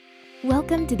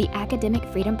Welcome to the Academic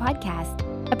Freedom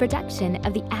Podcast, a production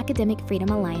of the Academic Freedom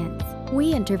Alliance.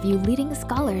 We interview leading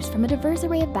scholars from a diverse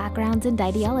array of backgrounds and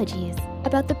ideologies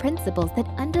about the principles that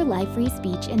underlie free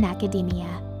speech in academia.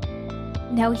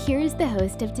 Now here's the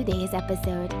host of today's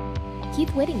episode,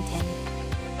 Keith Whittington.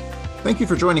 Thank you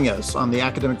for joining us on the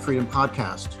Academic Freedom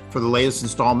Podcast for the latest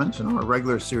installment in our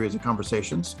regular series of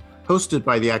conversations hosted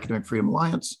by the Academic Freedom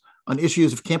Alliance on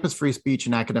issues of campus free speech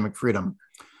and academic freedom.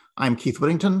 I'm Keith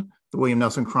Whittington, the William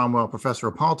Nelson Cromwell Professor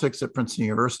of Politics at Princeton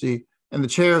University and the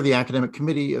chair of the Academic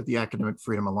Committee of the Academic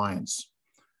Freedom Alliance.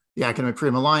 The Academic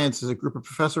Freedom Alliance is a group of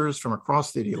professors from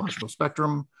across the ideological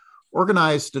spectrum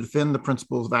organized to defend the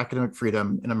principles of academic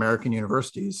freedom in American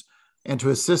universities and to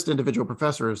assist individual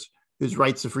professors whose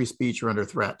rights of free speech are under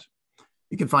threat.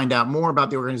 You can find out more about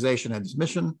the organization and its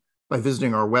mission by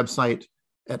visiting our website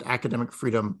at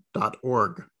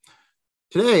academicfreedom.org.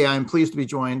 Today, I'm pleased to be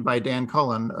joined by Dan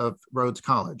Cullen of Rhodes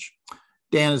College.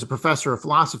 Dan is a professor of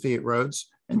philosophy at Rhodes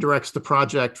and directs the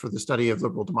Project for the Study of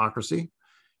Liberal Democracy.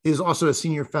 He is also a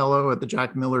senior fellow at the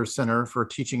Jack Miller Center for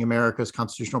Teaching America's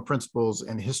Constitutional Principles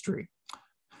and History.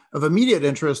 Of immediate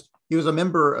interest, he was a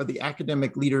member of the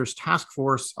Academic Leaders Task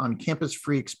Force on Campus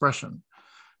Free Expression.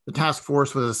 The task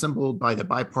force was assembled by the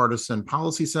Bipartisan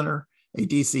Policy Center, a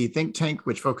DC think tank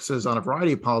which focuses on a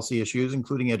variety of policy issues,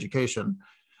 including education.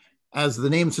 As the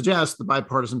name suggests, the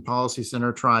Bipartisan Policy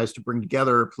Center tries to bring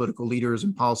together political leaders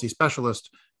and policy specialists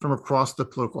from across the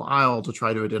political aisle to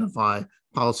try to identify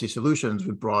policy solutions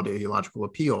with broad ideological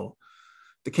appeal.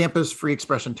 The Campus Free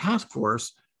Expression Task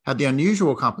Force had the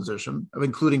unusual composition of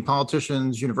including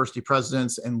politicians, university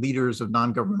presidents, and leaders of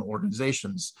non-governmental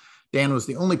organizations. Dan was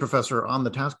the only professor on the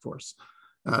task force.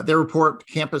 Their report,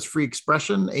 Campus Free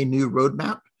Expression, A New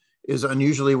Roadmap, is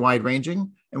unusually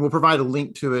wide-ranging, and we'll provide a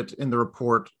link to it in the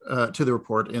report,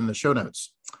 in the show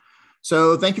notes.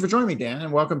 So thank you for joining me, Dan,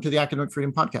 and welcome to the Academic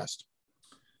Freedom Podcast.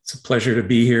 It's a pleasure to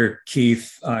be here,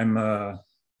 Keith. I'm a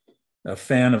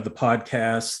fan of the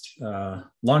podcast,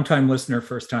 longtime listener,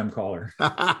 first-time caller.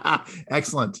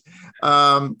 Excellent.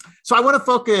 So I want to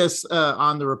focus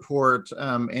on the report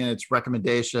and its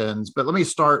recommendations, but let me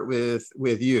start with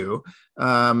you.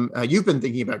 You've been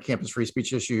thinking about campus free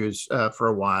speech issues for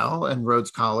a while, and Rhodes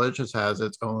College has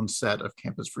its own set of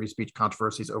campus free speech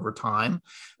controversies over time.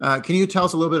 Can you tell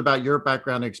us a little bit about your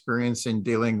background experience in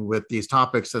dealing with these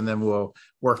topics, and then we'll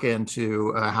work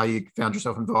into how you found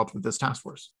yourself involved with this task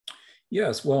force?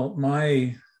 Yes, well,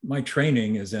 my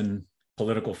training is in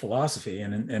political philosophy,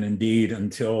 and indeed,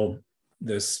 until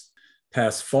this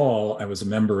past fall, I was a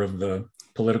member of the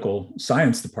political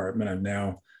science department. I've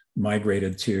now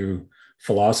migrated to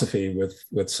philosophy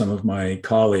with some of my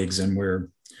colleagues, and we're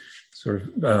sort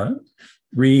of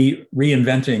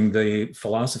reinventing the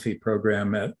philosophy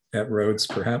program at Rhodes,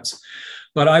 perhaps.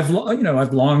 But I've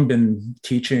long been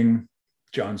teaching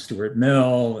John Stuart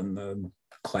Mill and the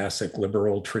classic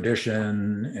liberal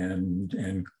tradition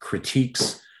and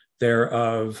critiques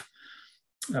thereof.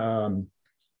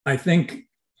 I think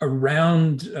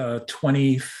around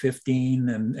 2015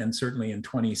 and certainly in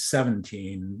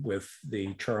 2017 with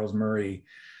the Charles Murray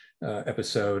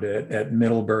episode at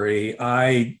Middlebury,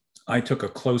 I took a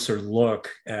closer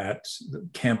look at the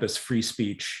campus free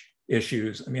speech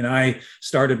issues. I mean, I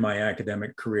started my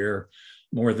academic career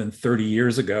more than 30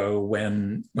 years ago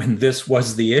when this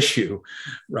was the issue,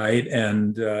 right?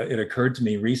 And it occurred to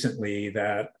me recently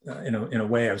that in a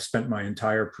way I've spent my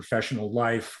entire professional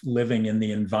life living in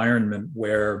the environment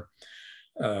where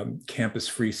campus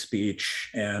free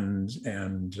speech and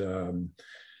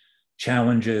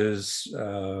challenges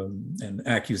and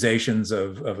accusations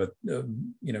of a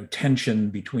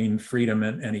tension between freedom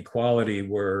and equality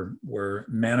were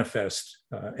manifest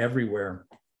everywhere.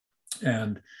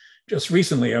 And just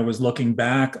recently, I was looking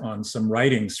back on some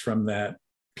writings from that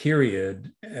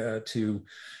period to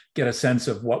get a sense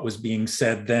of what was being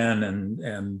said then,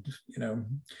 and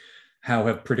how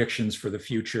have predictions for the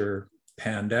future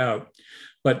panned out.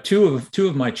 But two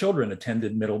of my children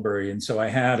attended Middlebury, and so I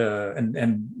had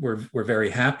and we're very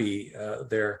happy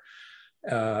there,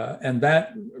 and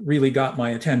that really got my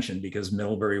attention because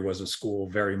Middlebury was a school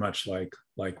very much like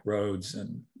Rhodes,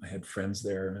 and I had friends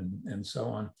there, and so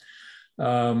on.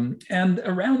 And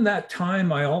around that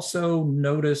time, I also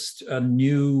noticed a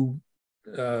new,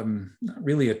 not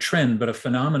really a trend, but a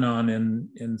phenomenon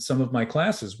in some of my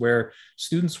classes where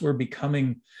students were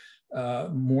becoming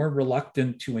more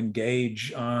reluctant to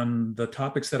engage on the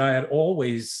topics that I had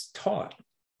always taught.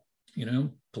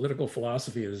 Political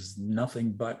philosophy is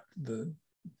nothing but the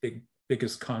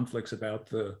biggest conflicts about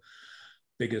the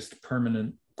biggest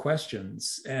permanent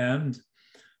questions. And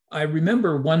I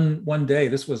remember one day,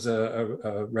 this was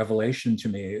a revelation to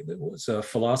me. It was a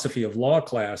philosophy of law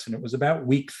class, and it was about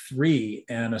week 3,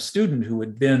 and a student who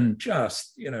had been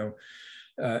just,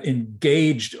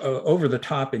 engaged, over the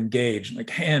top engaged, like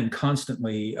hand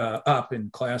constantly up in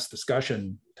class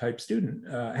discussion type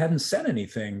student, hadn't said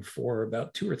anything for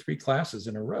about 2 or 3 classes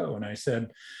in a row. And I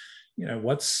said,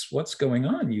 what's going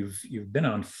on? You've been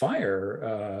on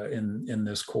fire in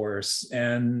this course.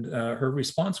 And her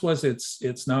response was,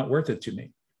 it's not worth it to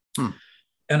me.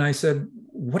 And I said,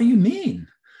 what do you mean?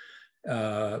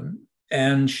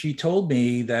 And she told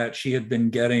me that she had been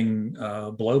getting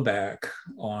blowback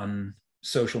on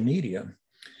social media.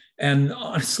 And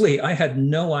honestly, I had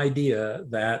no idea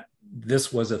that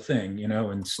this was a thing,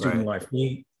 in student life.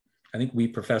 I think we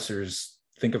professors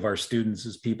think of our students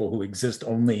as people who exist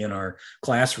only in our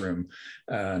classroom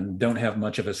and don't have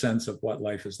much of a sense of what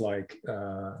life is like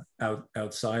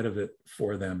outside of it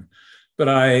for them. But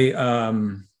I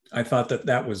thought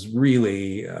that was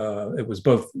really, it was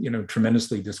both,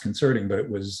 tremendously disconcerting, but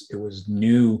it was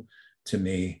new to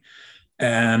me.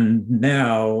 And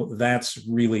now that's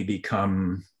really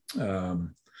become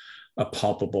a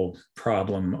palpable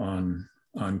problem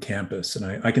on campus.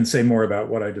 And I can say more about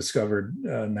what I discovered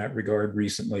in that regard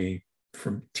recently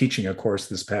from teaching a course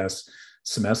this past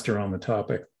semester on the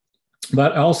topic.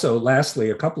 But also,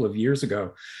 lastly, a couple of years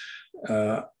ago,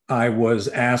 I was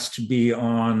asked to be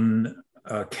on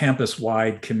a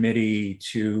campus-wide committee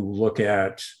to look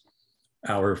at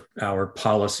our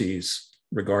policies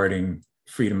regarding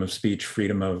freedom of speech,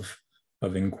 freedom of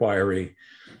inquiry.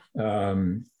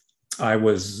 I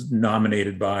was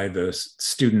nominated by the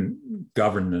student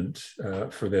government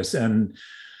for this. And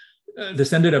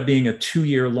this ended up being a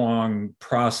 2-year-long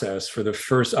process. For the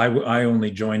first, I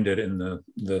only joined it in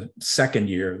the second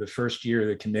year. The first year,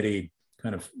 the committee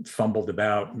kind of fumbled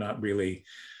about, not really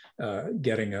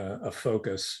getting a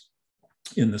focus.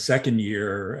 In the second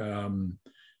year,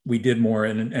 we did more.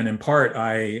 And in part,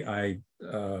 I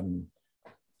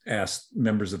asked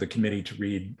members of the committee to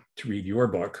read your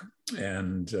book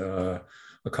and a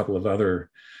couple of other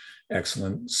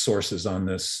excellent sources on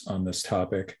this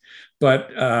topic. But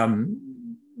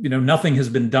nothing has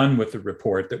been done with the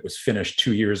report that was finished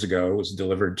 2 years ago. It was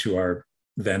delivered to our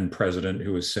then president,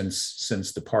 who has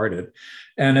since departed.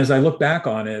 And as I look back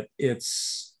on it,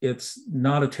 it's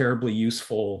not a terribly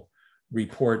useful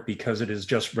report, because it is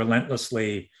just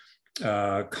relentlessly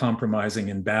compromising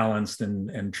and balanced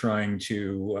and trying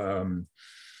to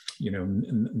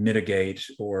mitigate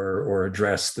or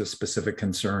address the specific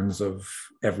concerns of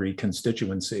every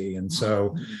constituency. And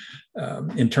so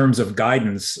in terms of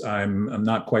guidance, I'm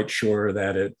not quite sure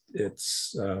that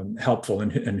it's helpful,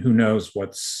 and who knows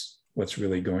what's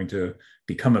really going to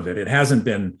become of it. It hasn't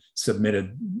been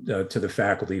submitted to the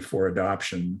faculty for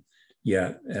adoption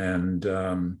yet, and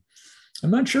I'm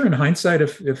not sure in hindsight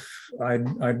if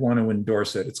I'd want to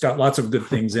endorse it. It's got lots of good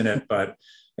things in it, but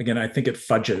again, I think it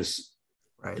fudges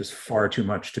just far too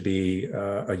much to be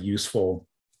a useful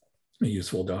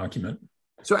document.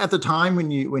 So at the time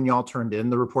when you all turned in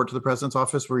the report to the president's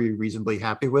office, were you reasonably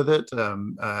happy with it?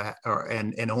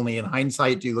 And only in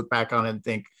hindsight do you look back on it and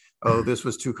think, oh, this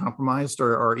was too compromised,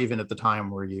 or even at the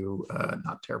time were you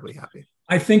not terribly happy?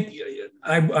 I think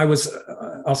I was,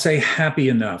 I'll say, happy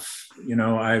enough.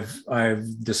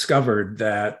 I've discovered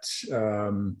that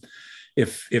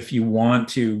if you want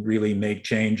to really make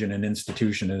change in an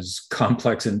institution as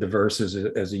complex and diverse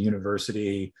as a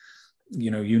university,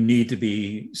 you need to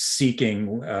be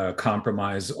seeking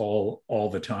compromise all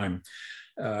the time.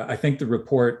 I think the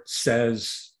report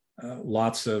says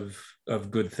lots of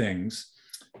good things.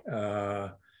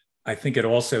 I think it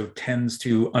also tends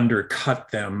to undercut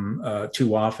them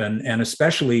too often, and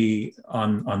especially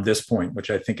on this point, which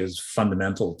I think is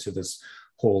fundamental to this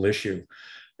whole issue,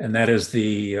 and that is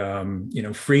the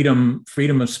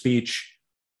freedom of speech.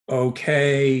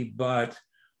 Okay, but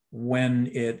when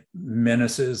it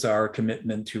menaces our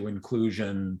commitment to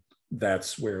inclusion,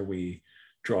 that's where we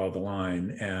draw the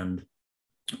line. And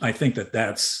I think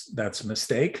that's a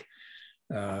mistake.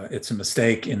 It's a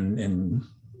mistake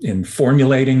in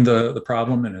formulating the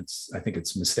problem, and I think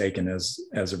it's mistaken as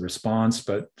a response.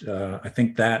 But I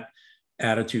think that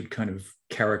attitude kind of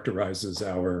characterizes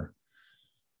our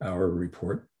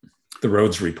report, the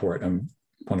Rhodes report. I want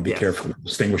to be careful to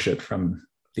distinguish it from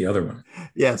the other one.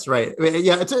 Yes, right.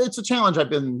 Yeah, it's a challenge. I've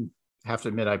been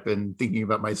thinking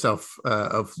about myself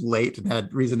of late, and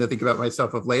had reason to think about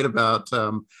myself of late about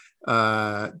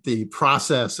the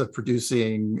process of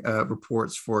producing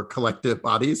reports for collective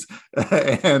bodies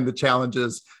and the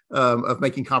challenges of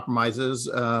making compromises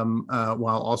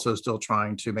while also still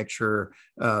trying to make sure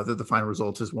that the final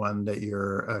result is one that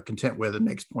you're content with and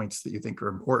makes points that you think are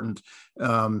important.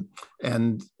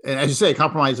 And as you say,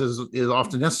 compromise is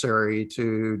often necessary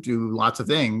to do lots of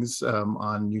things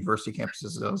on university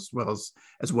campuses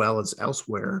as well as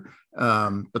elsewhere.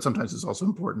 But sometimes it's also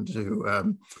important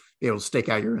to be able to stake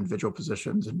out your individual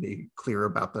positions and be clear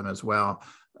about them as well.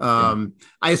 I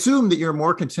assume that you're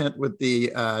more content with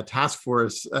the task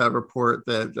force report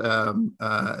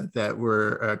that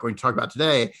we're going to talk about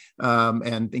today,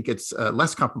 and think it's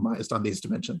less compromised on these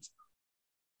dimensions.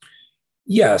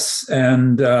 Yes,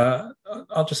 and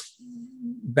I'll just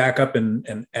back up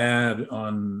and add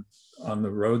on the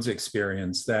Rhodes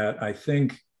experience that I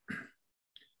think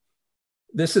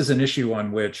this is an issue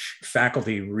on which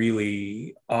faculty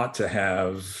really ought to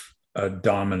have a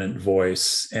dominant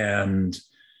voice. And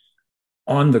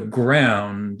on the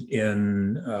ground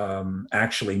in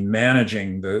actually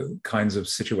managing the kinds of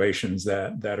situations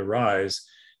that arise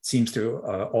seems to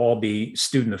all be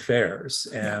student affairs.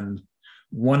 And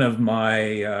one of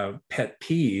my pet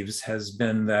peeves has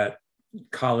been that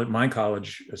my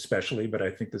college especially, but I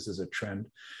think this is a trend,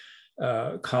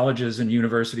 colleges and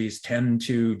universities tend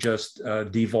to just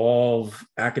devolve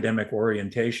academic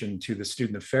orientation to the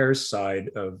student affairs side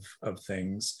of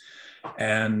things.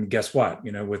 And guess what?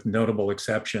 With notable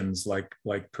exceptions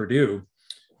like Purdue,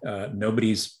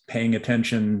 nobody's paying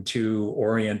attention to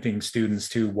orienting students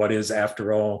to what is,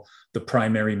 after all, the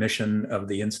primary mission of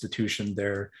the institution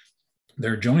they're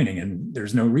joining. And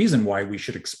there's no reason why we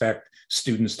should expect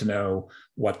students to know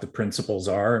what the principles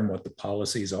are and what the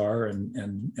policies are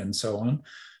and so on.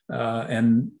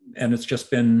 And it's just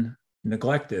been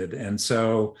neglected. And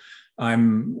so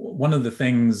one of the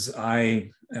things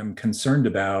I am concerned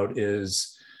about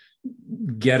is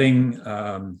getting,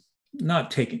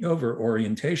 not taking over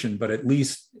orientation, but at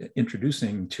least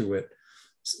introducing to it,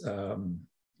 a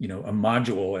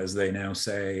module, as they now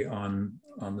say, on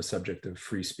the subject of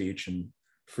free speech and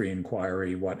free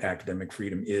inquiry, what academic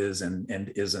freedom is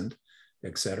and isn't,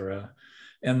 et cetera.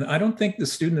 And I don't think the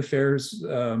student affairs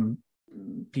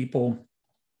people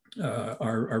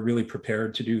are really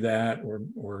prepared to do that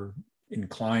or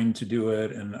inclined to do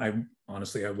it. And I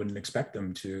wouldn't expect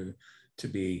them to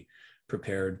be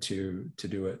prepared to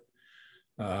do it.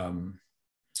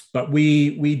 But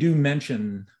we do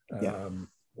mention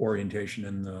orientation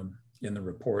in the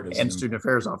report and student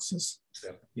affairs offices.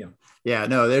 So,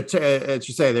 no, as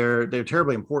you say, they're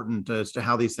terribly important as to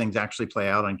how these things actually play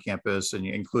out on campus, and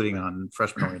including on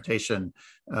freshman orientation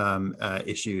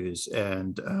issues.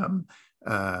 And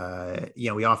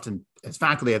we often, as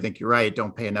faculty, I think you're right,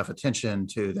 don't pay enough attention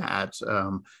to that.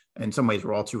 In some ways,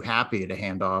 we're all too happy to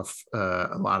hand off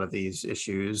a lot of these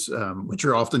issues, which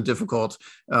are often difficult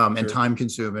and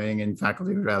time-consuming, and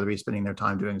faculty would rather be spending their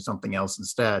time doing something else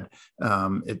instead.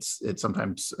 It's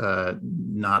sometimes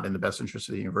not in the best interest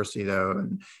of the university, though,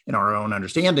 and in our own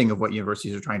understanding of what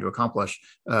universities are trying to accomplish,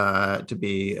 to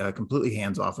be completely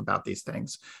hands-off about these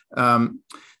things.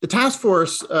 The task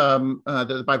force that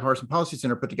the Bipartisan Policy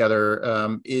Center put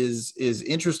together is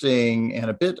interesting and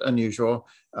a bit unusual.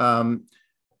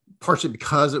 Partially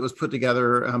because it was put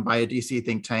together by a DC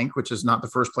think tank, which is not the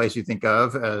first place you think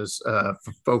of as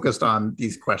focused on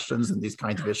these questions and these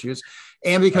kinds of issues,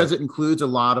 and because it includes a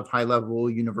lot of high-level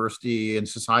university and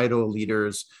societal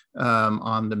leaders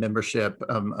on the membership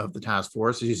of the task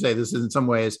force. As you say, this is in some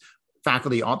ways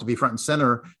faculty ought to be front and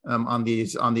center on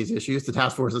these issues. The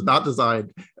task force is not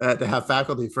designed to have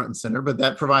faculty front and center, but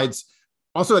that provides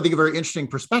also, I think, a very interesting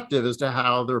perspective as to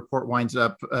how the report winds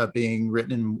up being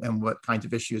written and what kinds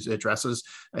of issues it addresses.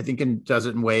 I think it does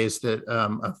it in ways that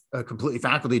a completely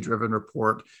faculty-driven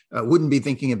report wouldn't be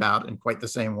thinking about in quite the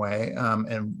same way,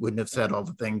 and wouldn't have said all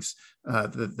the things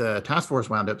that the task force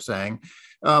wound up saying.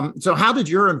 So how did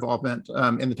your involvement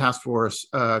in the task force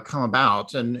come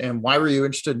about, and why were you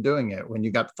interested in doing it when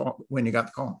you got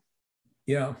the call?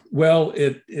 Yeah, well,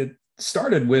 it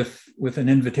started with an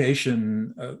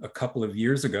invitation a couple of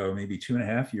years ago, maybe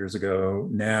 2.5 years ago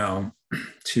now,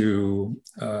 to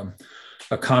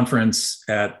a conference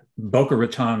at Boca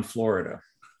Raton, Florida.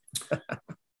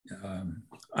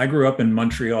 I grew up in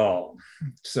Montreal,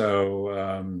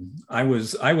 so I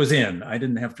was in. I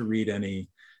didn't have to read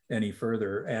any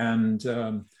further, and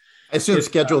I assume it's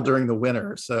scheduled during the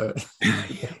winter, so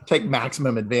take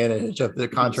maximum advantage of the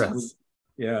contrast.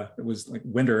 Yeah, it was like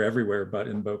winter everywhere, but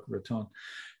in Boca Raton.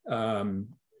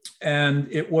 And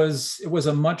it was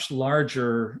a much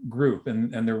larger group,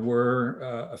 and there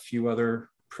were a few other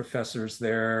professors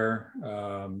there.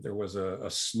 There was a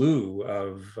slew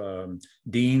of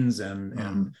deans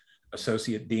and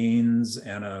associate deans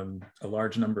and a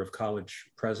large number of college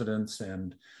presidents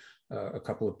and a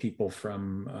couple of people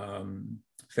from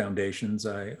foundations,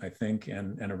 I think,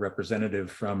 and a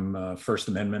representative from First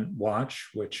Amendment Watch,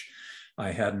 which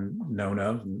I hadn't known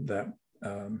of.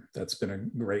 That's been a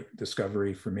great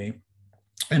discovery for me.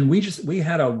 And we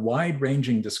had a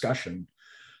wide-ranging discussion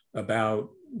about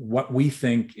what we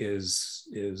think is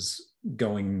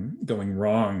going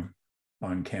wrong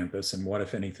on campus and what,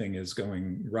 if anything, is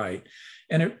going right.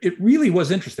 And it really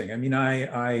was interesting. I mean,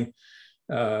 I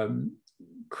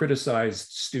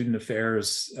criticized student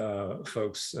affairs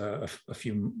folks a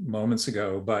few moments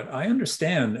ago, but I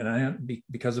understand, and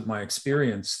because of my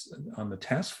experience on the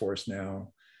task force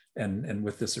now and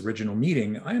with this original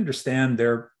meeting, I understand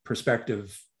their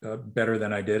perspective better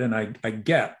than I did. And I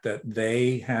get that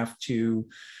they have to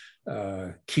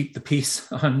keep the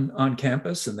peace on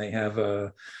campus, and they have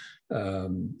a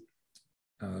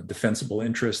defensible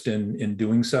interest in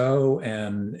doing so,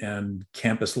 and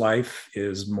campus life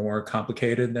is more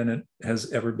complicated than it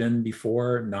has ever been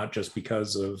before, not just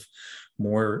because of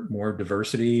more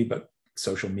diversity, but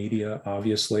social media,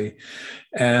 obviously.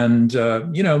 And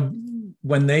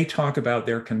when they talk about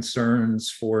their concerns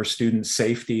for student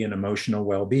safety and emotional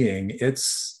well-being,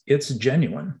 it's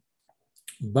genuine.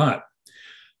 But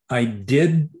I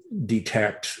did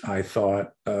detect, I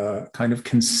thought, a kind of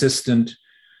consistent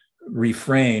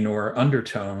refrain or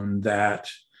undertone that,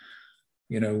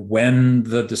 when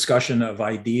the discussion of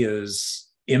ideas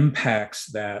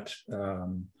impacts that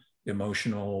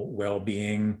emotional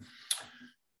well-being,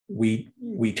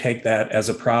 we take that as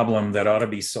a problem that ought to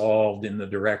be solved in the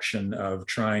direction of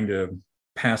trying to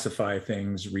pacify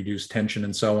things, reduce tension,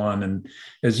 and so on. And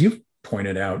as you've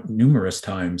pointed out numerous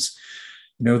times,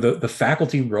 the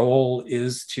faculty role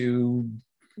is to,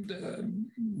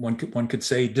 one could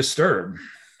say, disturb,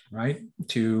 right?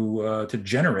 To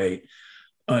generate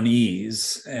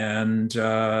unease. And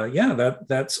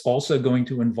that's also going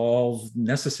to involve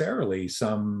necessarily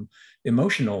some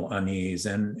emotional unease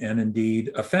and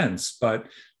indeed offense. But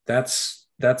that's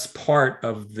part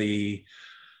of the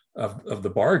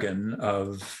bargain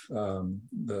of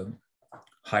the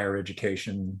higher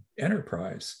education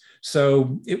enterprise.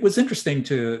 So it was interesting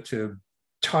to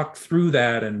talk through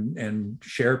that and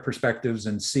share perspectives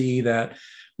and see that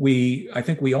I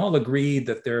think we all agreed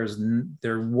that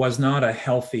there was not a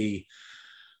healthy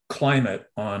climate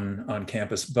on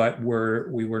campus, but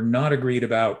we were not agreed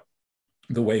about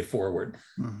the way forward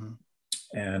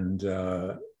and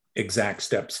exact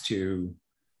steps to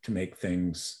make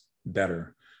things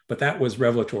better. But that was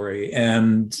revelatory,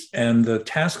 and the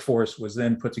task force was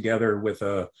then put together with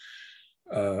a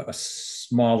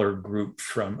smaller group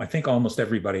from, I think almost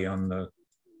everybody on the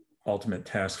ultimate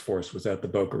task force was at the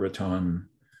Boca Raton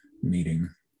meeting,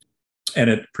 and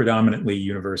it predominantly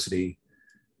university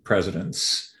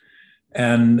presidents.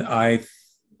 And I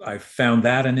found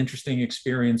that an interesting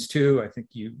experience too. I think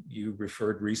you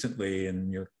referred recently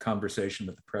in your conversation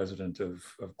with the president of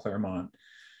Claremont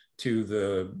to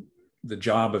the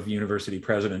job of university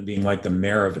president being like the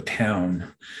mayor of a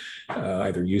town.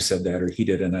 Either you said that or he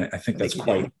did, and I think that's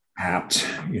quite apt.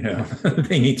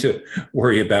 They need to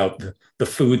worry about the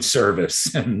food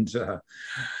service and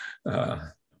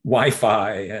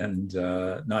Wi-Fi and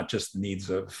not just the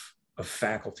needs of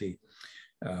faculty,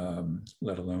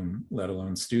 let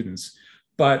alone students.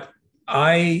 But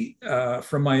I,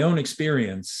 from my own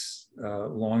experience,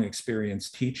 long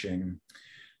experience teaching,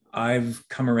 I've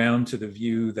come around to the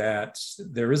view that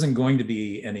there isn't going to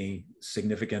be any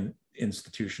significant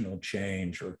institutional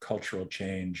change or cultural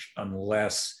change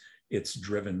unless it's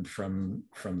driven from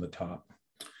the top.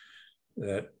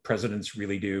 That presidents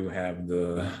really do have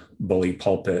the bully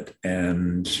pulpit,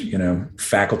 and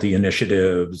faculty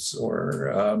initiatives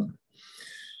or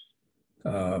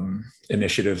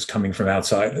initiatives coming from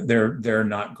outside, they're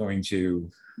not going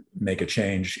to make a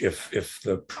change if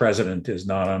the president is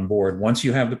not on board. Once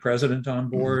you have the president on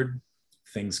board,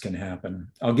 things can happen.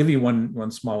 I'll give you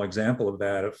one small example of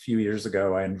that. A few years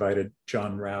ago, I invited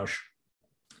John Roush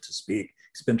to speak.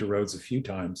 He's been to Rhodes a few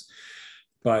times,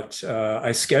 but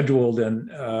I scheduled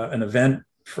an event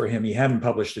for him. He hadn't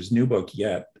published his new book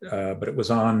yet, but it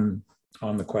was on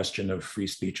the question of free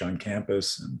speech on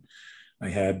campus. And I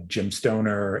had Jim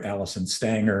Stoner, Allison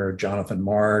Stanger, Jonathan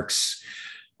Marks,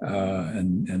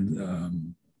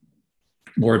 and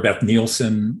Laura Beth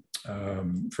Nielsen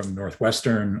from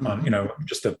Northwestern on,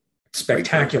 just a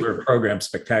spectacular program,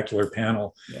 spectacular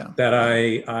panel that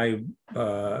I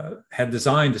had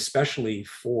designed especially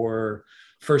for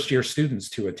first-year students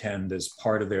to attend as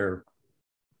part of their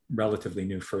relatively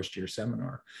new first-year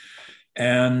seminar.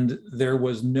 And there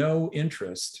was no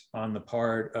interest on the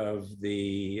part of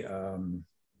the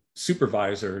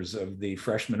supervisors of the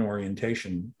freshman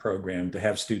orientation program to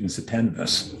have students attend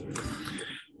this.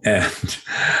 And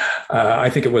I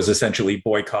think it was essentially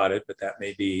boycotted, but that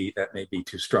may be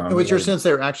too strong. And was your sense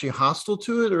they were actually hostile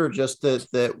to it, or just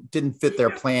that didn't fit their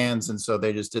plans, and so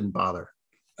they just didn't bother?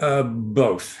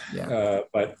 Both. Yeah.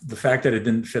 But the fact that it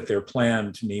didn't fit their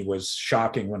plan to me was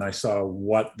shocking when I saw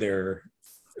what their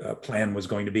plan was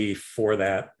going to be for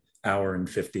that hour and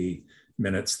 50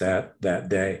 minutes that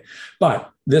day.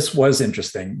 But this was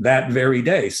interesting. That very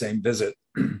day, same visit,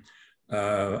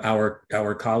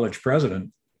 our college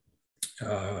president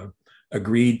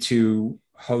agreed to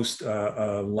host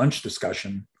a lunch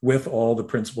discussion with all the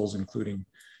principals, including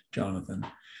Jonathan.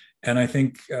 And I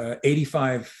think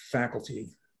 85 faculty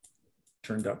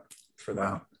turned up for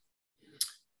that. Wow.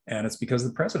 And it's because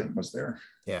the president was there.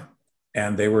 Yeah.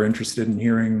 And they were interested in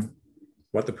hearing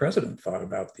what the president thought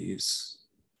about these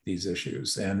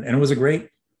issues. And it was a great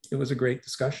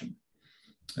discussion.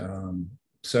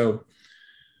 So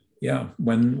yeah,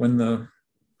 when the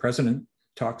president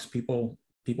talks, people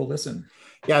listen.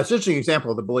 Yeah, it's an interesting example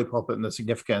of the bully pulpit and the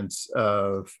significance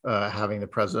of having the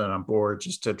president on board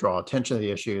just to draw attention to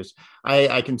the issues.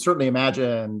 I can certainly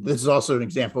imagine this is also an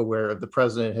example where if the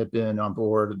president had been on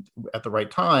board at the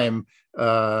right time,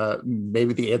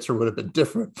 maybe the answer would have been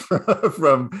different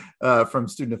from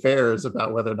student affairs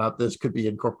about whether or not this could be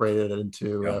incorporated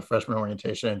into freshman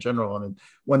orientation in general. And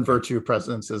one virtue of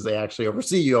presidents is they actually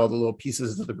oversee all the little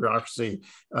pieces of the bureaucracy.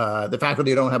 The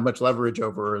faculty don't have much leverage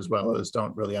over, as well as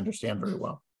don't really understand very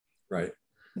well. Right.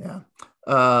 Yeah.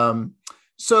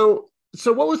 So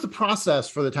what was the process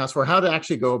for the task force? How to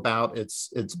actually go about its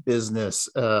business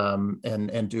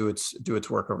and do its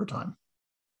work over time?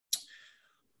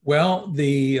 Well,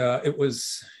 it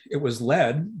was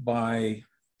led by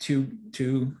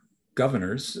two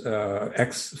governors,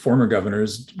 former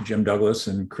governors, Jim Douglas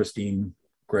and Christine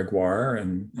Gregoire,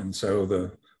 and so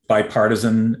the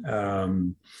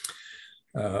bipartisan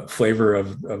flavor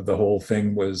of the whole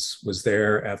thing was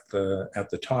there at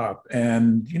the top.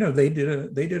 And they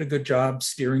did a good job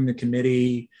steering the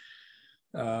committee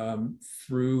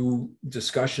through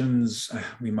discussions.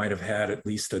 We might have had at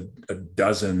least a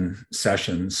dozen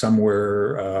sessions. Some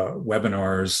were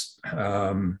webinars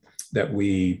that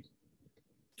we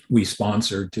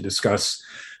sponsored to discuss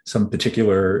some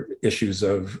particular issues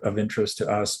of interest to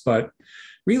us. But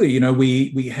really,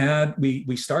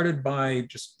 we started by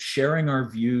just sharing our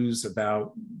views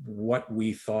about what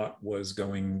we thought was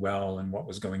going well and what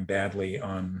was going badly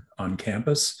on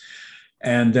campus.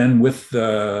 And then with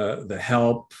the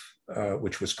help,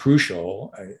 which was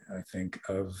crucial, I think,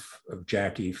 of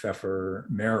Jackie Pfeffer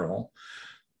Merrill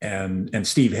and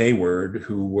Steve Hayward,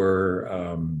 who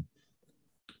were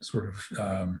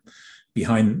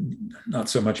behind, not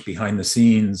so much behind the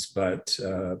scenes, but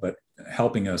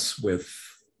helping us with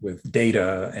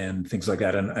data and things like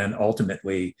that, and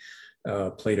ultimately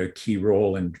played a key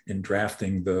role in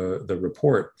drafting the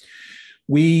report.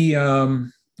 We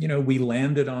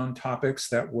landed on topics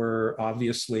that were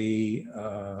obviously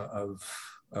of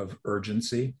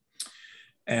urgency,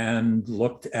 and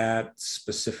looked at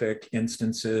specific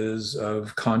instances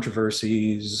of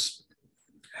controversies,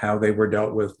 how they were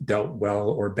dealt well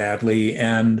or badly.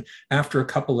 And after a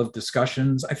couple of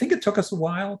discussions, I think it took us a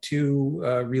while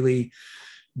to really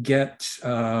get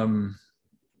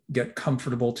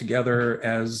comfortable together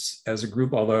as a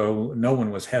group, although no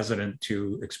one was hesitant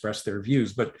to express their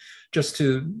views, but just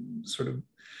to sort of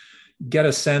get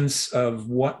a sense of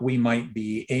what we might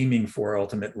be aiming for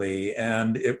ultimately.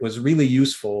 And it was really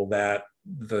useful that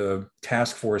the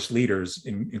task force leaders,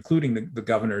 including the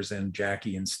governors and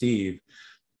Jackie and Steve,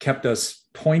 kept us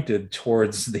pointed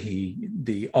towards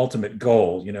the ultimate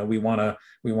goal. We want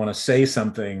to say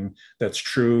something that's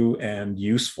true and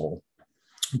useful,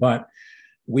 but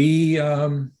we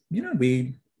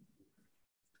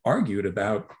argued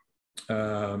about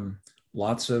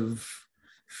lots of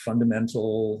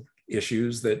fundamental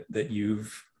issues that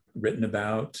you've written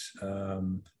about.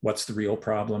 What's the real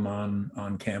problem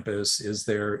on campus? Is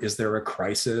there a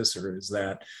crisis, or is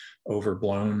that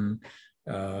overblown?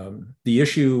 The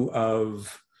issue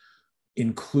of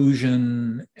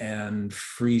inclusion and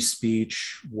free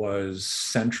speech was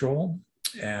central,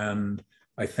 and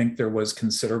I think there was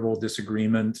considerable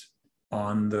disagreement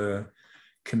on the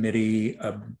committee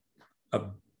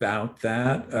about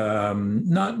that.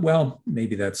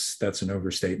 Maybe that's an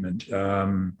overstatement.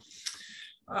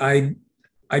 I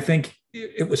think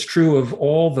it was true of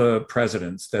all the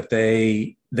presidents that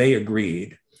they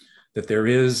agreed that there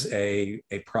is a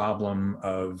problem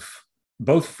of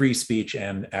both free speech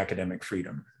and academic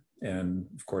freedom. And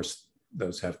of course,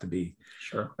 those have to be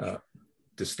sure.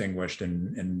 Distinguished,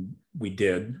 and we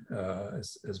did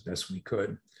as best we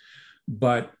could.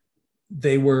 But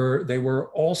they were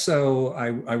also,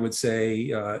 I would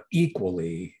say,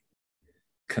 equally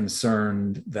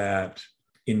concerned that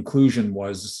inclusion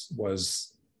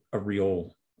was a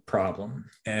real problem,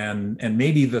 and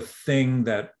maybe the thing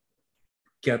that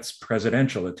gets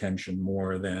presidential attention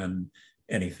more than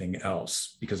anything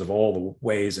else, because of all the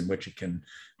ways in which it can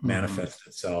manifest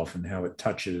itself and how it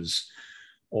touches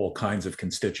all kinds of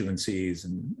constituencies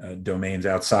and domains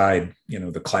outside,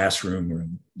 the classroom or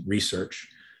research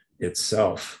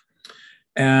itself.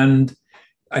 And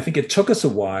I think it took us a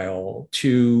while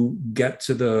to get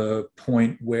to the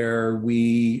point where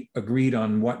we agreed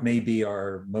on what may be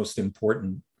our most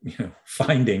important,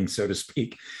 finding, so to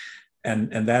speak.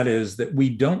 And that is that we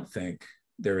don't think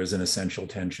there is an essential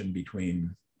tension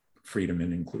between freedom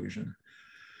and inclusion.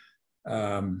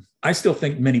 I still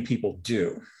think many people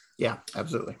do. Yeah,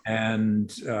 absolutely.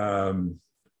 And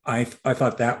I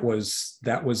thought that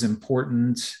was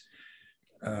important.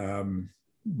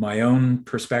 My own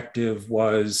perspective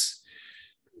was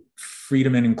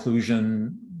freedom and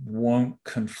inclusion won't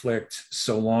conflict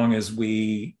so long as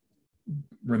we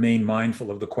remain mindful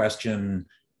of the question,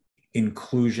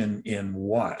 inclusion in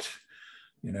what?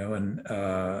 And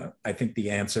I think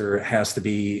the answer has to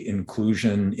be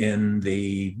inclusion in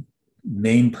the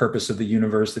main purpose of the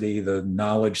university, the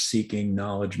knowledge-seeking,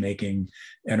 knowledge-making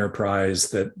enterprise,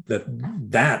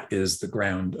 that is the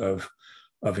ground of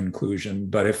inclusion.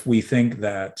 But if we think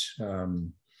that,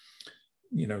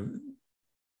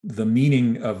 the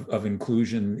meaning of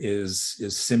inclusion is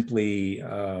simply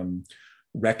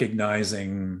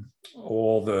recognizing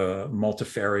all the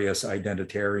multifarious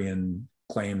identitarian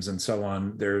claims and so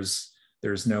on, there's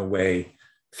no way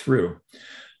through.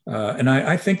 And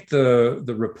I think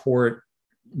the report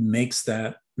makes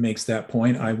that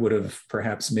point. I would have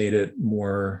perhaps made it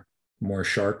more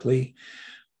sharply,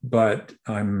 but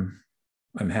I'm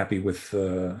happy with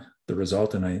the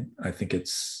result, and I think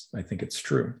it's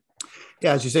true.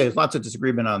 Yeah, as you say, there's lots of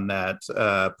disagreement on that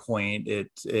point.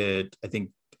 It I think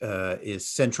is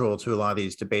central to a lot of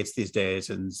these debates these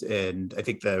days, and I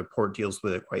think the report deals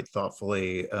with it quite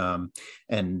thoughtfully.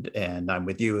 And I'm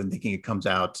with you in thinking it comes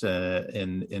out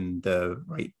in the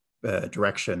right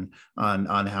direction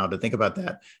on how to think about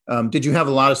that. Did you have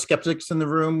a lot of skeptics in the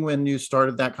room when you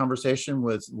started that conversation?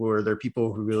 Were there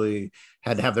people who really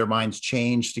had to have their minds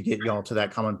changed to get y'all to that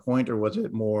common point, or was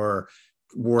it more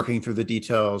working through the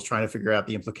details, trying to figure out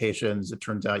the implications? It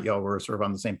turns out y'all were sort of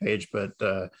on the same page, but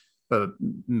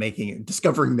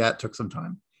discovering that took some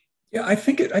time. Yeah, I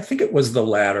think it was the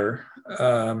latter.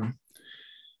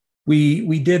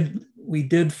 We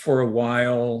did for a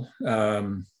while,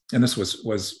 and this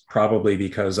was probably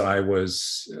because I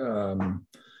was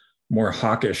more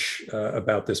hawkish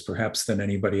about this perhaps than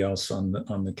anybody else on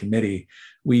the committee.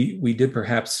 We did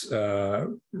perhaps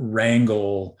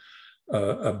wrangle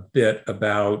a bit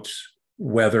about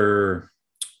whether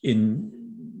in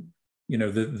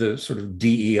the sort of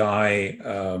DEI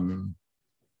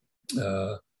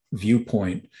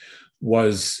viewpoint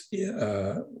was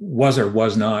or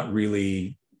was not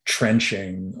really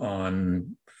trenching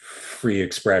on free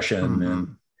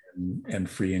expression and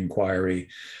free inquiry.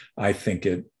 I think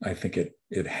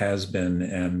it has been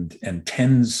and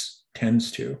tends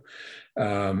to.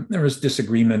 There was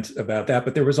disagreement about that,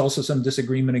 but there was also some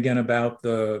disagreement again about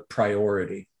the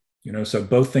priority. So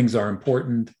both things are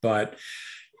important, but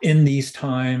in these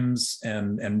times,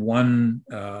 and one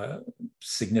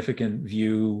significant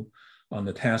view on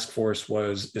the task force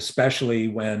was, especially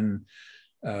when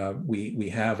we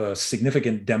have a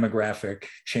significant demographic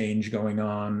change going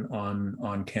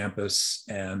on campus,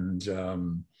 and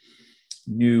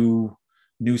new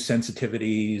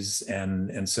sensitivities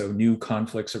and so new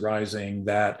conflicts arising,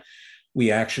 that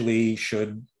we actually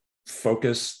should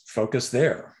focus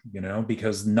there,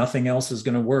 because nothing else is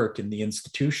going to work in the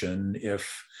institution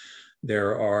if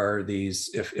there are these,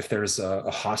 if there's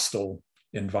a hostile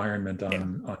environment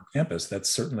on campus. That's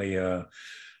certainly an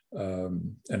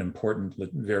important,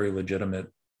 very legitimate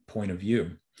point of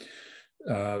view.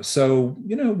 So,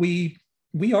 we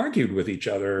argued with each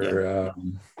other,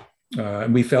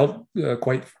 and we felt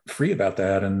quite free about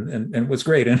that, and it was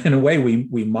great. And in a way,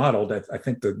 we modeled, I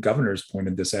think the governors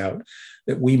pointed this out,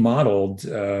 that we modeled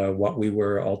what we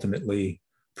were ultimately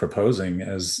proposing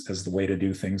as the way to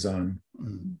do things on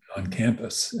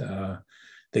campus.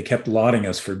 They kept lauding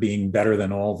us for being better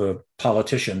than all the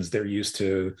politicians they're used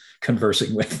to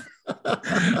conversing with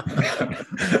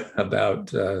about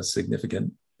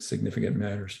significant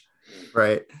matters.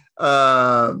 Right.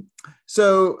 Uh,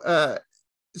 so,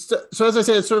 so as I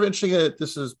said, it's sort of interesting that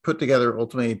this is put together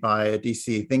ultimately by a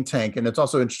DC think tank. And it's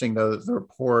also interesting, though, that the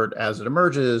report as it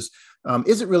emerges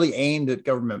isn't really aimed at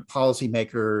government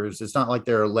policymakers. It's not like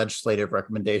there are legislative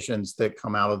recommendations that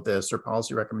come out of this or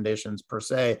policy recommendations per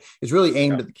se. It's really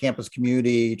aimed at the campus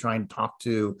community, trying to talk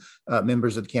to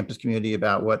members of the campus community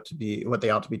about what they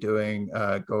ought to be doing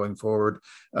going forward.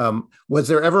 Was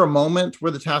there ever a moment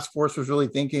where the task force was really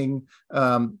thinking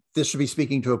this should be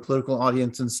speaking to a political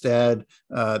audience instead?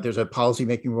 There's a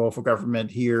policymaking role for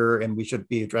government here, and we should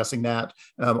be addressing that.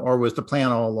 Or was the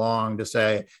plan all along to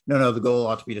say, no, the goal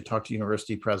ought to be to talk to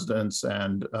university presidents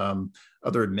and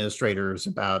other administrators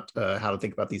about how to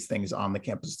think about these things on the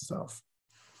campus itself?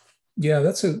 Yeah,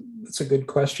 that's a good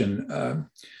question.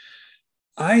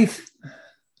 I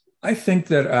think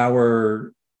that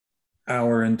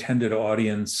our intended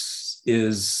audience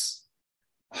is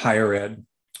higher ed,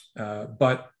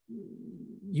 but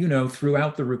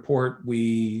throughout the report,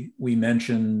 we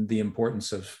mentioned the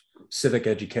importance of civic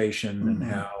education and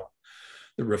how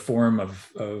the reform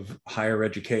of higher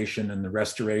education and the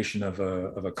restoration of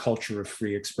a culture of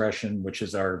free expression, which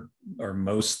is our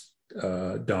most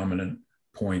dominant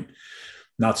point,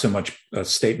 not so much a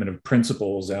statement of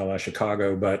principles a la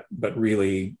Chicago, but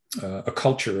really a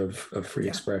culture of free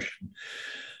expression.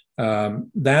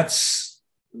 That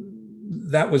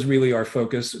was really our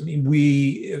focus. I mean,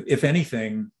 if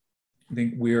anything, I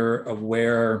think we're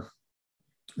aware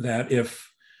that if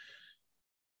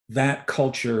that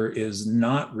culture is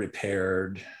not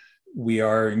repaired, we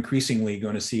are increasingly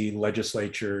going to see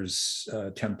legislatures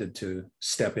tempted to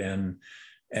step in.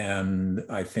 And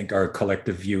I think our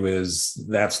collective view is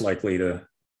that's likely to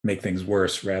make things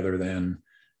worse rather than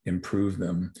improve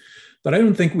them. But I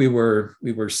don't think we were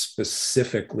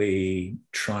specifically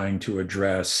trying to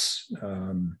address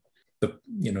the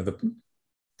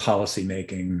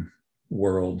policymaking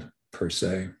world per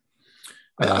se.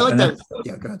 I like that.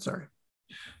 Yeah, go ahead. Sorry.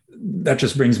 That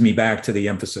just brings me back to the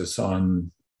emphasis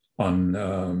on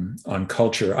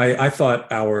culture. I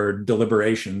thought our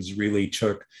deliberations really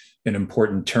took an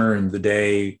important turn the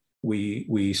day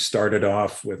we started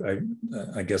off with.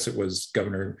 I guess it was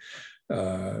Governor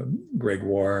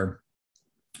Gregoire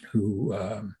who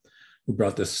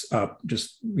brought this up.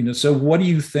 So what do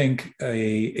you think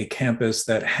a campus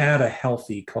that had a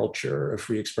healthy culture of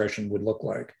free expression would look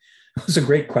like? It was a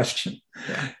great question.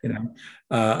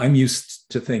 I'm used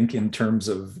to think in terms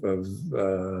of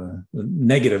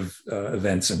negative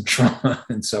events and trauma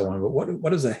and so on. But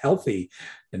what does a healthy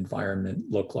environment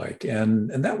look like?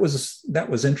 And that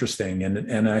was interesting.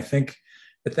 And I think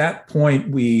at that point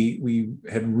we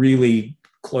had really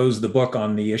closed the book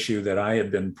on the issue that I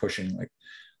had been pushing. Like,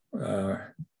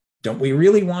 don't we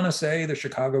really want to say the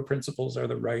Chicago principles are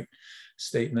the right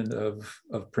statement of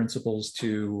principles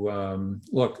to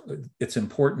look? It's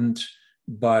important,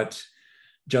 but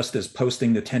just as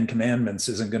posting the 10 commandments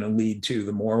isn't going to lead to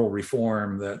the moral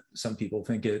reform that some people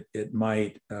think it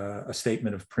might, a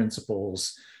statement of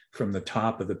principles from the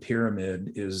top of the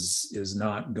pyramid is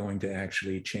not going to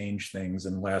actually change things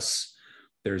unless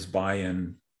there's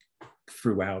buy-in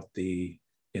throughout the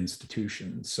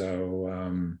institution.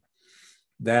 So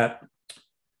that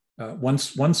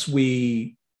once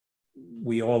we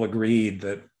all agreed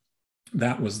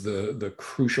that was the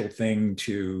crucial thing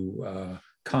to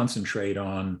concentrate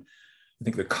on, I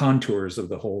think the contours of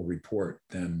the whole report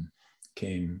then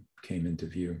came into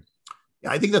view.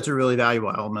 Yeah, I think that's a really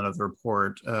valuable element of the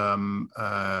report.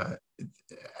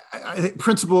 I think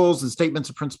principles and statements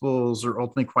of principles are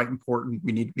ultimately quite important.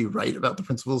 We need to be right about the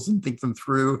principles and think them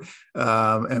through,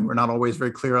 and we're not always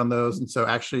very clear on those. And so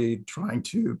actually trying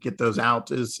to get those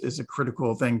out is a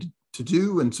critical thing to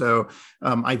do. And so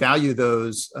I value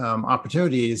those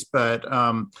opportunities, but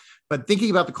thinking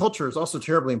about the culture is also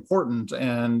terribly important.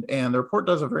 And the report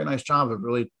does a very nice job of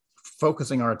really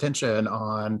focusing our attention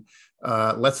on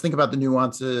let's think about the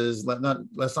nuances.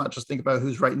 Let's not just think about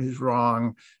who's right and who's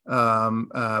wrong,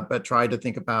 but try to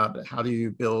think about how do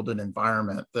you build an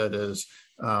environment that is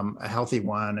a healthy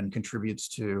one and contributes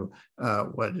to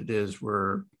what it is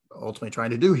we're ultimately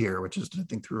trying to do here, which is to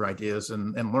think through ideas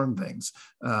and learn things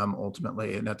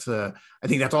ultimately. And I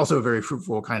think that's also a very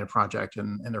fruitful kind of project,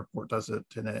 and the report does it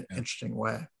in an interesting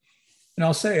way. And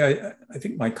I'll say, I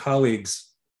think my colleagues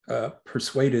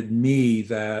persuaded me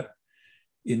that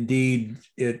indeed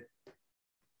it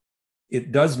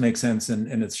does make sense,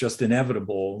 and it's just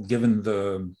inevitable given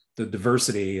the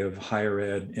diversity of higher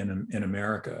ed in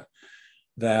America,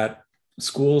 that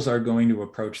schools are going to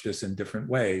approach this in different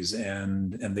ways,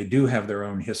 and they do have their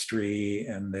own history,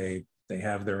 and they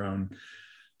have their own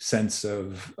sense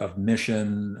of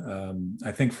mission.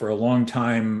 I think for a long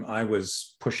time I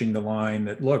was pushing the line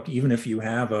that, look, even if you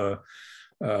have a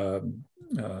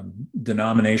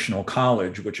denominational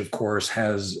college, which of course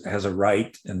has a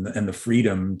right and the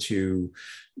freedom to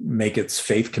make its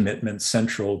faith commitment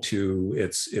central to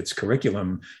its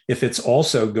curriculum, if it's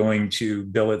also going to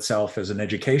bill itself as an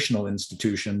educational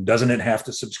institution, doesn't it have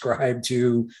to subscribe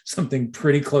to something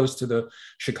pretty close to the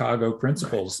Chicago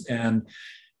principles? Right. And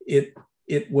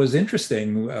it was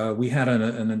interesting. We had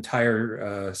an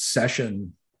entire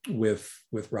session with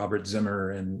Robert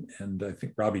Zimmer, and I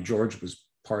think Robbie George was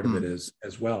part of it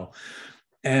as well.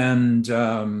 And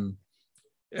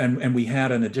we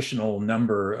had an additional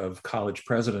number of college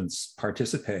presidents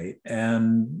participate,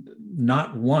 and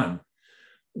not one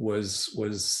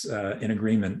was in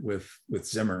agreement with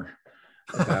Zimmer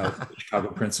about the Chicago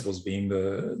principles being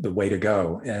the way to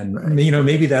go. And right.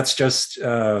 Maybe that's just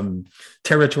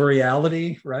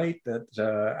territoriality, right?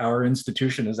 That our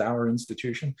institution is our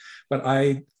institution. But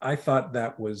I thought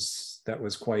that was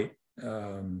quite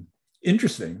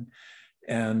interesting,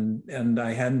 and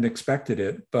I hadn't expected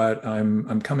it, but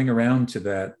I'm coming around to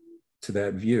that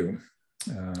view.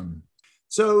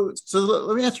 So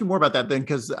let me ask you more about that then,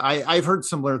 because I've heard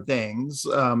similar things,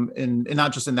 and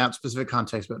not just in that specific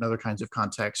context, but in other kinds of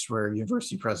contexts where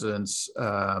university presidents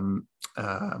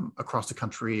across the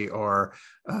country are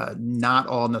not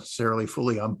all necessarily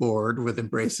fully on board with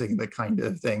embracing the kind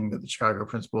of thing that the Chicago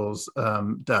Principles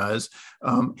does.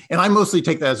 And I mostly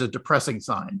take that as a depressing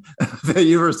sign that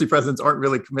university presidents aren't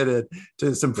really committed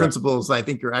to some principles that I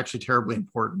think are actually terribly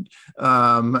important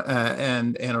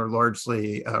and are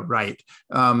largely right.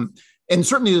 And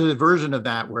certainly there's a version of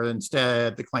that where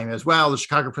instead the claim is, well, the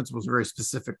Chicago principles are very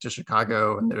specific to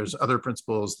Chicago, and there's other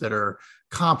principles that are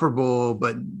comparable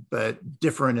but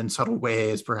different in subtle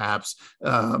ways, perhaps,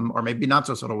 or maybe not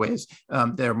so subtle ways.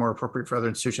 They're more appropriate for other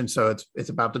institutions. So it's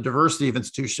about the diversity of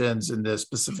institutions and the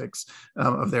specifics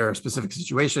of their specific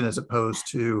situation, as opposed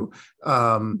to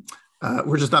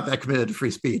we're just not that committed to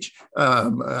free speech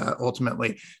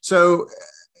ultimately. So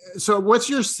what's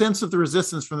your sense of the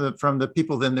resistance from the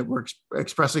people then that were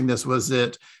expressing this? Was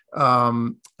it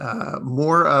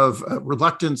more of a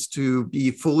reluctance to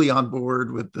be fully on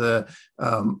board with the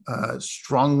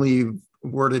strongly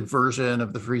worded version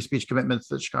of the free speech commitments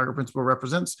that Chicago Principle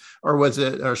represents, or was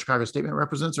it, or Chicago Statement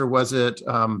represents, or was it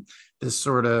this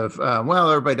sort of, well,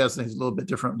 everybody does things a little bit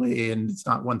differently and it's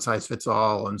not one size fits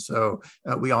all, and so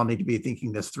we all need to be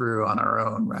thinking this through on our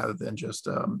own rather than just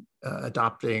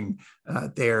adopting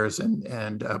theirs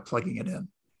and plugging it in?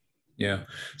 Yeah,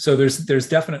 so there's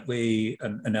definitely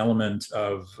an element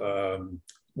of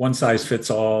one size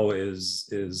fits all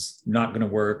is not going to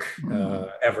work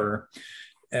ever.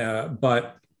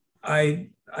 But I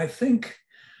think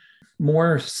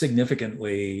more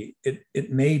significantly,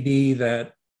 it may be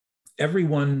that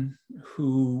everyone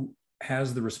who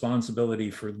has the responsibility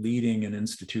for leading an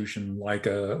institution like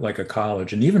a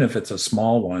college, and even if it's a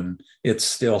small one, it's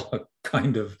still a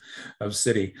kind of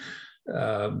city,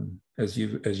 as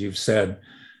you've said,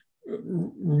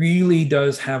 really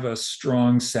does have a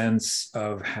strong sense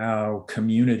of how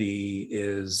community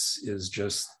is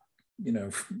just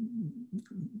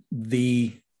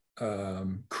the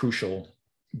crucial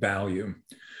value,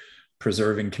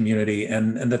 preserving community,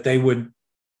 and that they would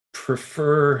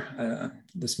prefer,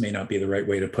 this may not be the right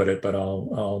way to put it, but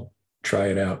I'll try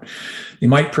it out. You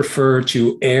might prefer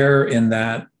to err in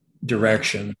that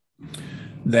direction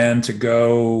than to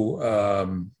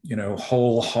go,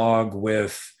 whole hog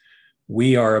with,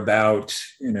 we are about,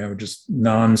 just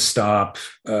nonstop,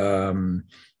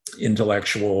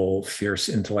 fierce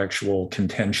intellectual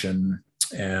contention.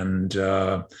 And,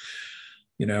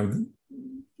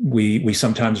 we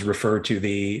sometimes refer to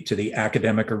the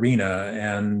academic arena,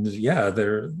 and yeah,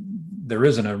 there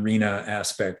is an arena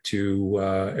aspect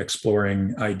to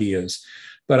exploring ideas.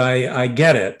 But I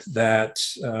get it that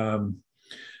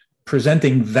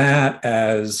presenting that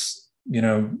as,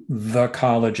 the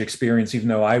college experience, even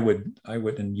though I would,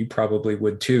 and you probably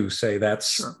would too, say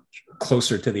that's sure.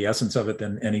 Closer to the essence of it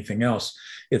than anything else.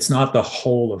 It's not the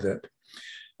whole of it.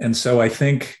 And so I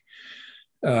think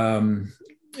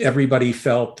everybody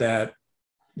felt that,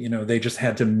 they just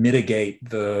had to mitigate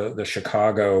the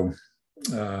Chicago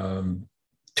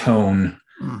tone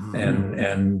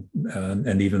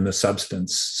and even the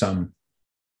substance some,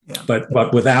 yeah.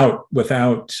 but without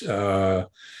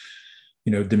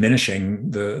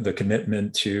diminishing the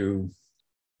commitment to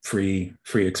free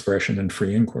expression and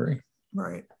free inquiry.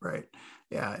 Right.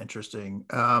 Yeah, interesting.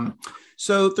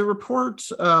 So the report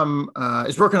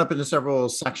is broken up into several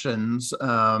sections.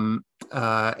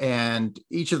 and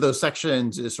each of those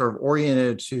sections is sort of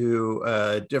oriented to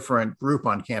a different group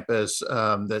on campus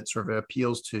that sort of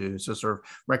appeals to, so sort of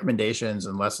recommendations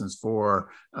and lessons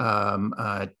for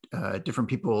different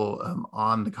people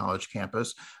on the college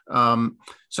campus.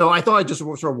 So I thought I'd just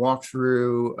sort of walk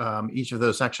through each of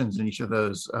those sections and each of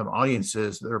those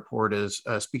audiences the report is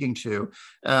speaking to,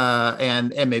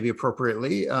 and maybe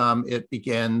appropriately, it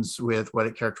begins with what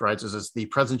it characterizes as the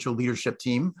presidential leadership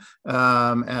team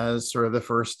as sort of the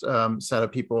first set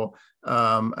of people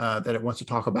that it wants to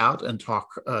talk about and talk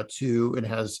to, and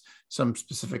has some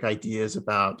specific ideas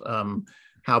about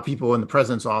how people in the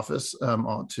president's office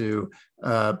ought to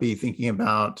be thinking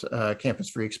about campus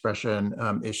free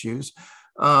expression issues.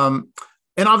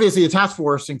 And obviously, the task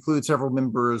force includes several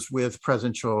members with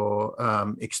presidential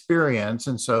experience.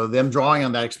 And so them drawing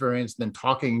on that experience, then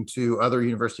talking to other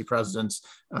university presidents,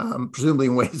 presumably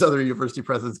in ways other university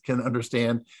presidents can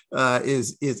understand,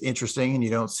 is interesting. And you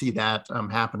don't see that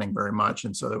happening very much.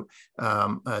 And so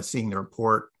seeing the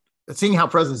report, seeing how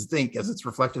presidents think as it's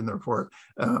reflected in the report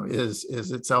is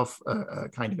itself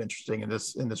kind of interesting in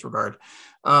this regard.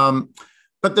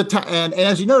 But and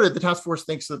as you noted, the task force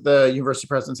thinks that the university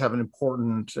presidents have an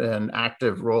important and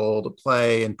active role to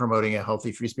play in promoting a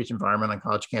healthy free speech environment on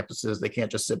college campuses. They can't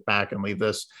just sit back and leave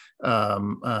this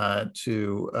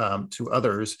to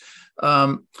others.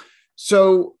 And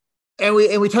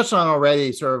we touched on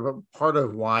already sort of a part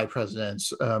of why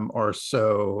presidents are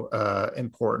so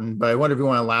important. But I wonder if you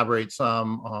want to elaborate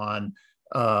some on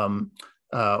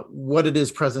what it is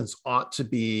presidents ought to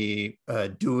be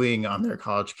doing on their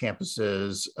college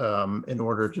campuses in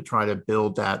order to try to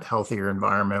build that healthier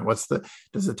environment.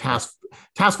 Does the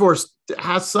task force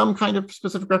has some kind of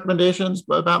specific recommendations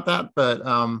about that? But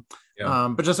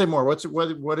just say more. What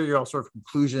are your sort of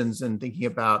conclusions in thinking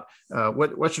about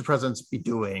what should presidents be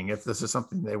doing if this is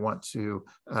something they want to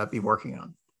be working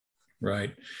on?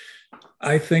 Right.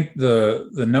 I think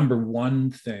the number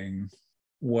one thing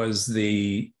was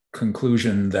the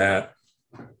conclusion that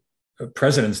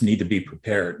presidents need to be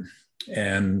prepared,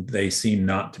 and they seem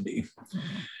not to be.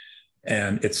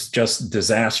 And it's just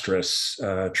disastrous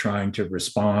trying to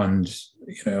respond,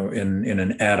 in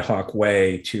an ad hoc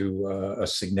way to a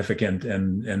significant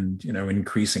and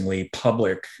increasingly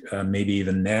public, maybe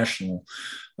even national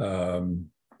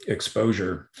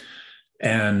exposure,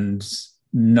 and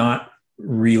not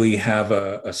really have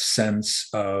a sense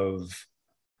of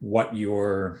what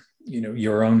your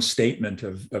own statement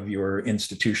of your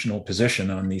institutional position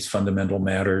on these fundamental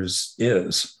matters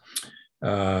is.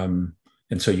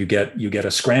 And so you get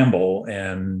a scramble,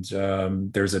 and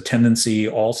there's a tendency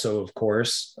also, of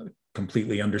course,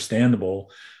 completely understandable,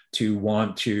 to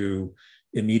want to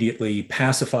immediately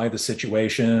pacify the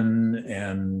situation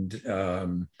and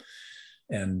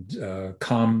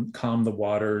calm the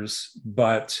waters,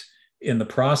 but in the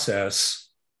process,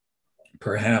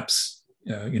 perhaps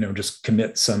just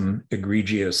commit some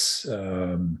egregious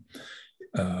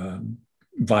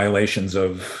violations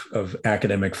of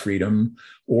academic freedom,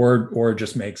 or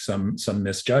just make some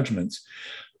misjudgments.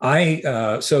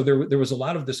 So there was a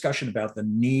lot of discussion about the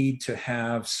need to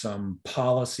have some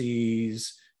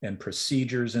policies and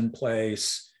procedures in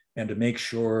place, and to make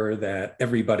sure that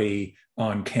everybody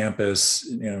on campus,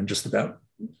 just about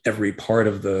every part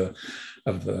of the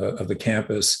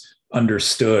campus,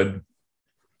 understood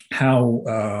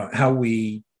how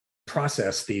we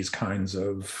process these kinds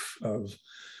of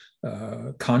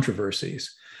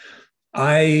controversies.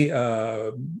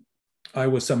 I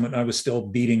was still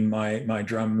beating my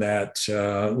drum that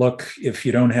look, if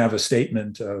you don't have a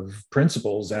statement of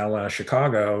principles a la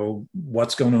Chicago,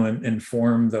 what's going to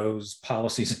inform those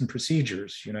policies and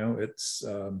procedures? It's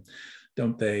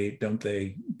don't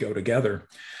they go together?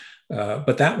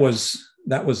 But that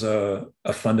was a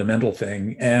fundamental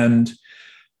thing. And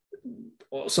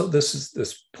also,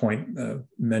 this point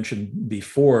mentioned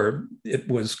before, it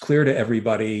was clear to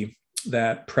everybody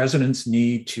that presidents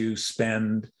need to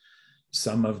spend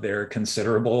some of their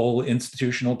considerable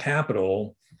institutional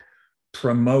capital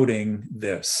promoting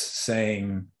this,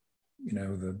 saying,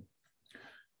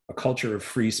 a culture of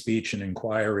free speech and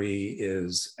inquiry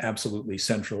is absolutely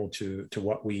central to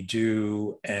what we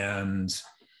do. And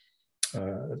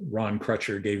Ron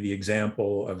Crutcher gave the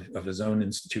example of his own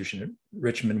institution at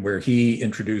Richmond, where he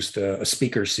introduced a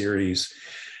speaker series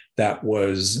that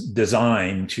was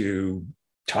designed to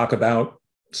talk about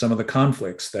some of the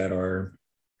conflicts that are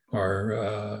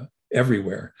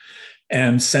everywhere,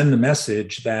 and send the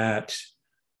message that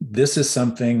this is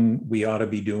something we ought to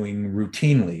be doing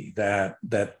routinely, that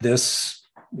this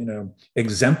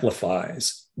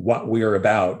exemplifies what we're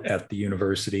about at the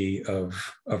University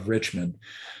of Richmond.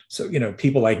 So,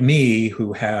 people like me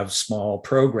who have small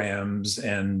programs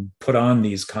and put on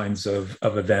these kinds of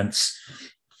events,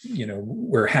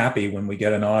 we're happy when we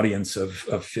get an audience of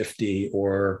 50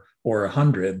 or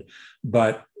 100.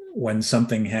 But when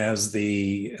something has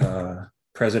the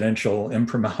presidential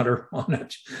imprimatur on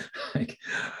it, like,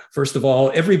 first of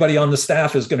all, everybody on the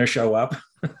staff is going to show up,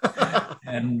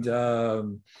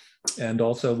 and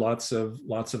also lots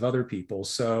of other people.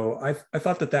 So I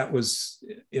thought that was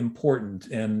important,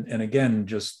 and again,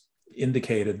 just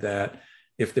indicated that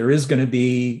if there is going to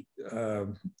be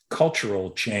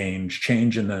cultural change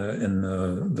in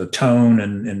the tone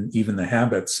and even the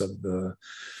habits of the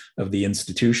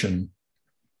institution,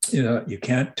 you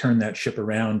can't turn that ship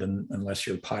around unless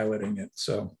you're piloting it.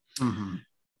 So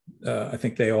I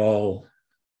think they all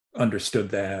understood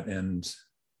that and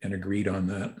agreed on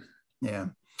that. Yeah.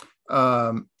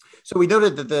 So we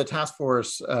noted that the task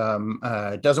force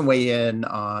doesn't weigh in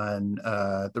on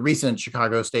the recent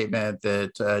Chicago statement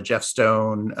that Jeff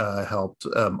Stone helped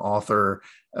author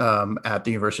at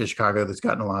the University of Chicago that's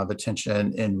gotten a lot of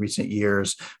attention in recent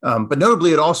years. But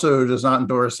notably, it also does not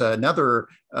endorse another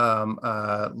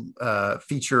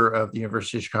feature of the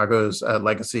University of Chicago's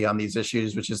legacy on these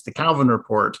issues, which is the Calvin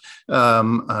Report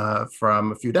from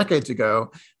a few decades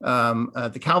ago.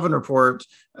 The Calvin Report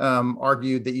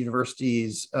argued that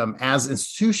universities, as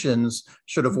institutions,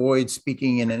 should avoid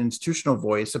speaking in an institutional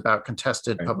voice about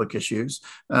contested public issues,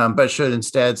 but should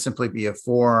instead simply be a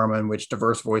forum in which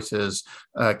diverse voices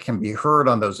can be heard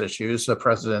on those issues. So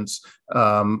presidents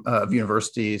of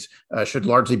universities should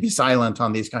largely be silent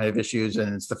on these kind of issues,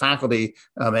 and it's the faculty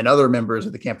and other members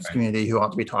of the campus community who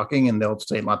ought to be talking, and they'll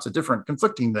say lots of different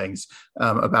conflicting things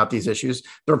about these issues.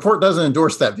 The report doesn't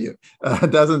endorse that view.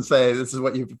 It doesn't say this is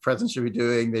what your president should be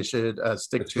doing. They should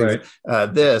stick to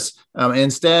this.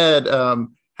 Instead,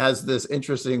 has this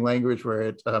interesting language where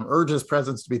it urges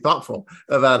presidents to be thoughtful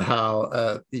about how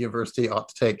the university ought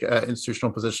to take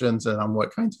institutional positions and on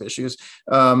what kinds of issues.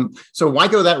 So why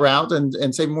go that route,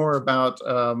 and say more about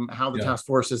how the task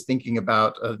force is thinking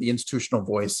about the institutional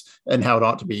voice and how it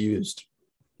ought to be used?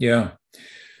 Yeah.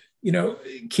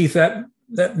 Keith,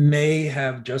 that may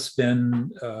have just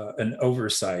been an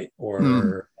oversight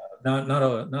or not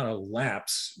a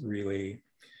lapse, really.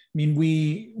 I mean,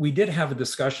 we did have a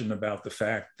discussion about the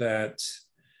fact that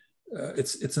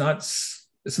it's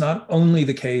not only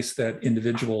the case that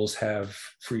individuals have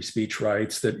free speech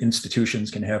rights, that institutions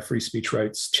can have free speech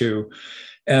rights too.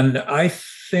 And I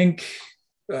think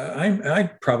I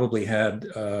probably had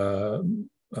a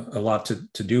lot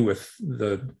to do with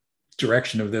the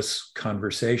direction of this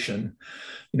conversation,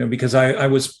 because I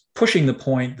was pushing the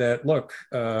point that, look,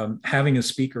 having a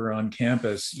speaker on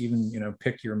campus, even,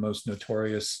 pick your most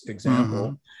notorious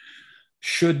example,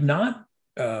 should not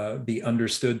be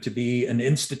understood to be an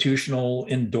institutional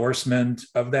endorsement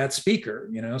of that speaker,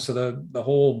 so the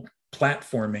whole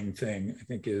platforming thing, I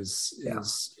think, is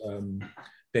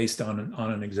based on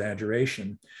an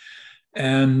exaggeration.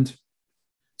 And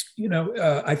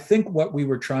I think what we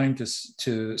were trying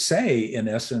to say, in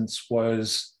essence,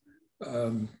 was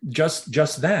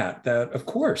just that of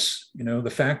course, the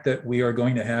fact that we are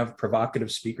going to have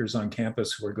provocative speakers on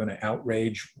campus who are going to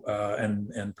outrage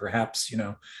and perhaps,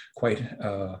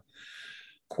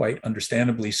 quite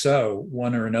understandably so,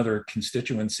 one or another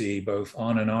constituency, both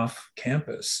on and off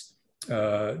campus,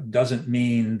 doesn't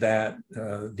mean that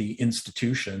the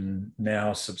institution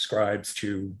now subscribes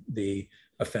to the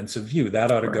offensive view.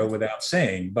 That ought to go without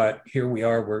saying, but here we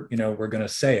are, we're going to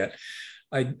say it.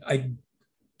 I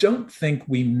don't think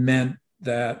we meant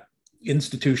that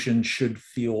institutions should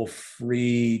feel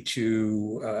free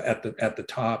to at the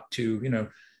top to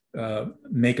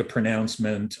make a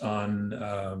pronouncement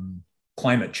on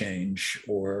climate change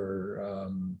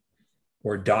or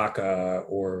DACA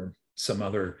or some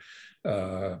other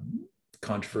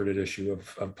controverted issue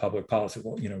of public policy.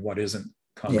 Well, what isn't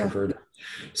controverted?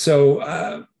 So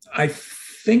I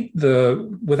think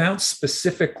without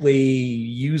specifically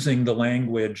using the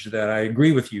language that I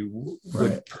agree with you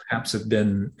would perhaps have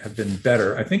been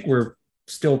better. I think we're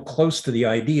still close to the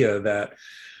idea that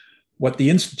what the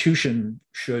institution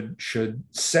should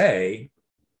say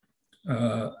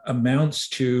amounts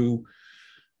to,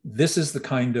 this is the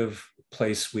kind of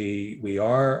place we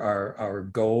are. Our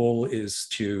goal is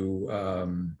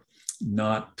to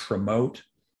not promote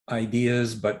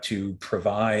ideas, but to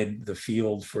provide the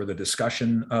field for the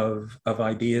discussion of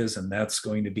ideas. And that's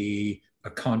going to be a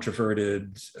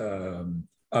controverted,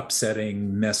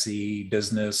 upsetting, messy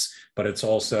business, but it's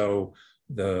also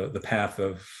the path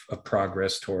of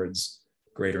progress towards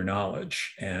greater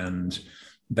knowledge. And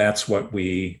that's what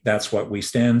we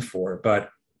stand for. But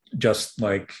just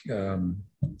like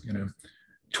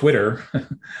Twitter,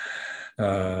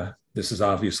 this is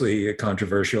obviously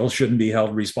controversial, shouldn't be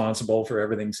held responsible for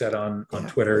everything said on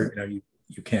Twitter.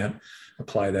 You can't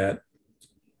apply that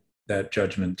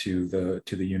judgment to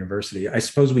the university. I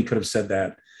suppose we could have said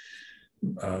that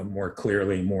more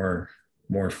clearly, more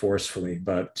forcefully,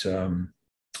 but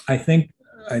I think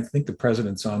the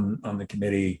presidents on the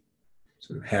committee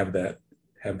sort of have that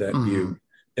view.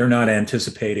 They're not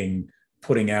anticipating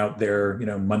putting out their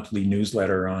monthly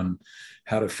newsletter on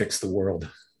how to fix the world.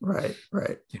 Right.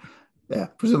 Yeah,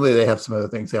 presumably they have some other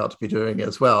things they ought to be doing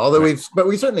as well. Although we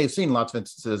certainly have seen lots of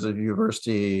instances of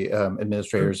university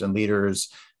administrators and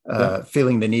leaders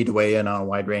feeling the need to weigh in on a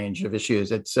wide range of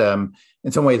issues. It's in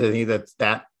some ways, I think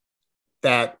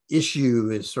that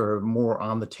issue is sort of more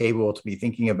on the table to be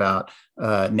thinking about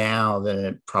now than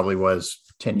it probably was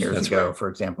 10 years ago, right. For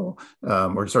example.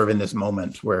 We're sort of in this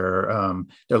moment where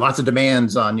there are lots of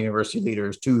demands on university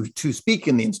leaders to speak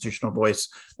in the institutional voice,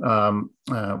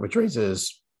 which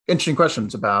raises important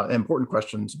questions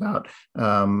about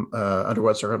under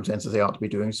what circumstances they ought to be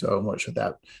doing so, and what should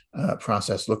that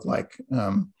process look like.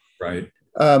 Right.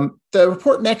 The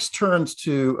report next turns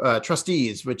to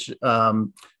trustees, which I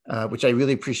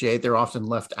really appreciate. They're often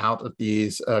left out of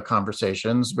these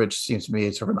conversations, which seems to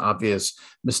me sort of an obvious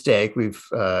mistake. We've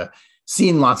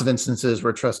seen lots of instances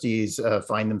where trustees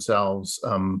find themselves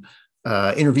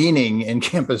intervening in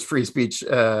campus free speech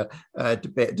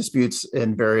disputes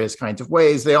in various kinds of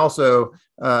ways. They also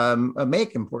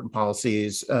make important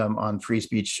policies on free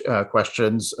speech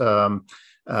questions.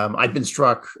 I've been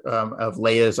struck of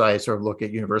late as I sort of look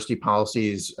at university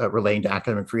policies relating to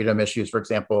academic freedom issues, for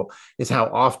example, is how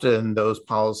often those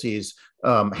policies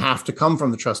have to come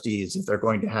from the trustees if they're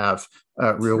going to have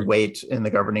real weight in the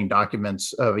governing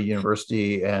documents of a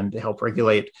university and help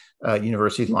regulate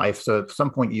university life. So at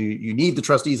some point, you need the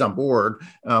trustees on board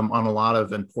on a lot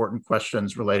of important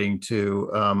questions relating to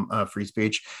free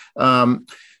speech.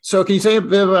 So can you say a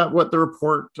bit about what the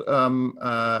report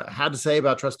had to say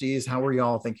about trustees? How were you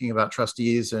all thinking about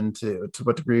trustees, and to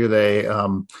what degree are they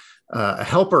a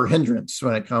help or hindrance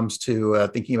when it comes to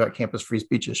thinking about campus free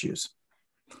speech issues?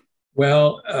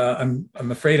 Well, I'm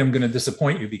afraid I'm going to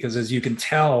disappoint you, because as you can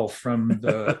tell from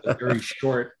the very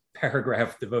short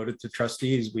paragraph devoted to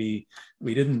trustees, we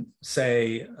didn't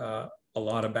say a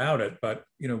lot about it, but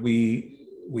we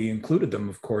included them,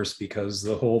 of course, because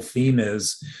the whole theme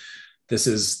is this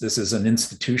is an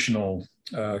institutional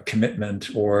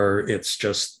commitment, or it's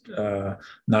just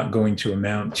not going to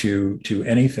amount to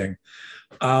anything.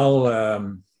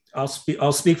 I'll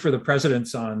speak for the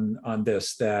presidents on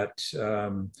this, that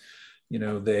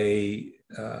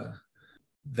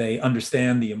they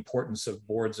understand the importance of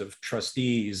boards of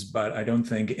trustees, but I don't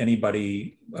think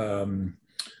anybody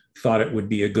thought it would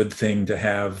be a good thing to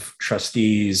have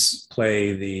trustees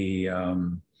play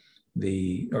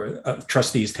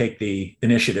trustees take the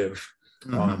initiative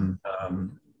on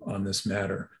this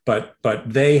matter. But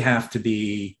they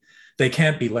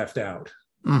can't be left out,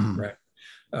 right?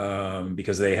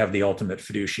 Because they have the ultimate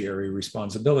fiduciary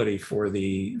responsibility for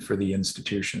the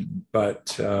institution.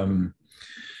 But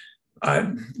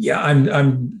I'd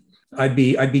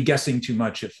be guessing too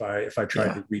much if I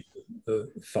tried to read the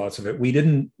thoughts of it. We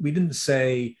didn't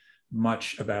say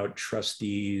much about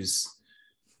trustees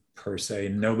per se.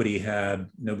 Nobody had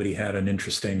an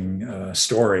interesting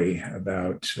story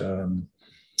about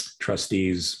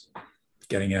trustees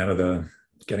getting out of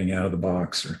the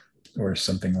box or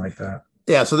something like that.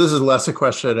 Yeah, so this is less a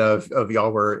question of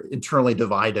y'all were internally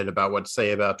divided about what to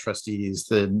say about trustees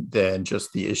than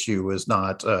just the issue was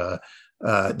not.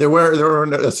 There were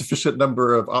a sufficient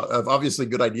number of obviously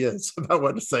good ideas about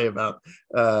what to say about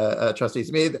trustees.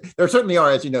 I mean, there certainly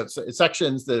are, as you know,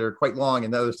 sections that are quite long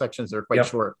and other sections that are quite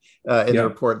short in the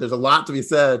report. There's a lot to be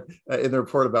said in the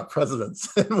report about presidents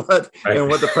and what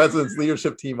the president's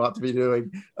leadership team ought to be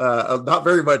doing. Not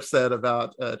very much said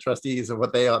about trustees and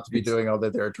what they ought to be doing,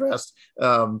 although they're addressed.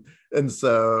 And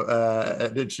so,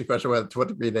 an interesting question: to what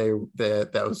degree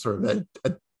that was sort of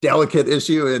a delicate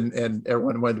issue, and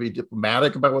everyone wanted to be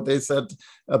diplomatic about what they said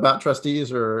about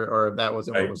trustees, or that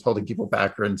wasn't what was holding people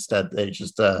back, or instead they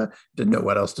just didn't know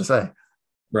what else to say.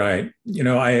 Right.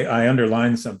 I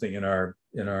underlined something in our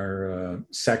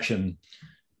section,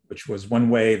 which was one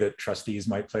way that trustees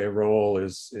might play a role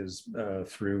is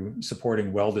through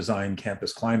supporting well-designed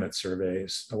campus climate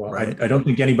surveys. Well, I don't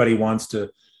think anybody wants to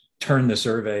turn the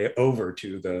survey over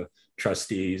to the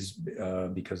trustees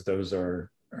because those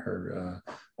are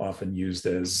often used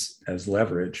as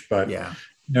leverage. But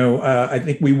I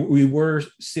think we were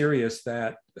serious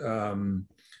that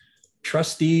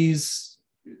trustees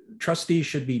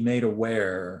should be made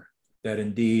aware that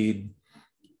indeed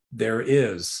there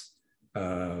is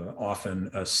often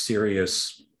a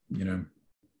serious,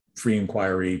 free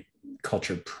inquiry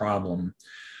culture problem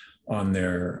on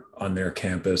their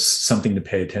campus, something to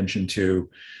pay attention to,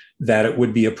 that it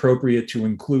would be appropriate to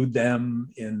include them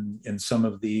in some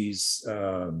of these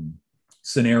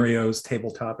scenarios,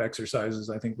 tabletop exercises,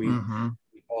 I think we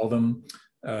call them,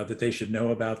 that they should know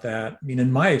about that. I mean,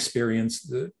 in my experience,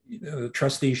 the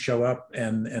trustees show up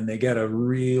and they get a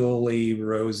really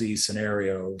rosy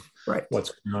scenario of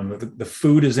what's going on. The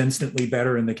food is instantly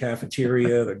better in the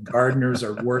cafeteria. The gardeners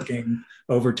are working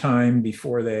overtime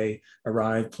before they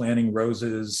arrive, planting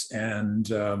roses.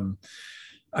 And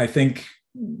I think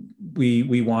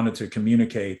we wanted to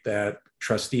communicate that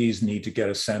trustees need to get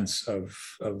a sense of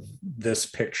this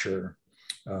picture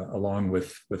along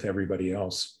with everybody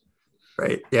else.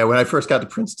 Right. Yeah. When I first got to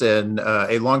Princeton,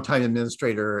 a longtime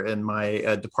administrator in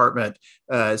my department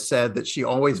said that she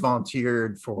always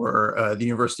volunteered for the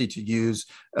university to use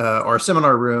our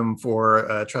seminar room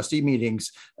for trustee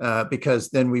meetings because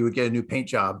then we would get a new paint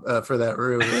job for that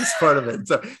room as part of it.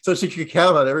 So she could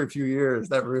count on every few years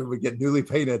that room would get newly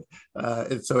painted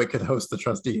so it could host the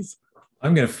trustees.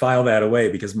 I'm going to file that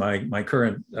away because my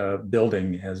current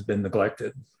building has been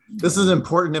neglected. This is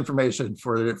important information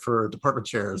for department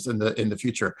chairs in the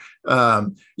future.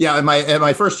 In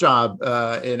my first job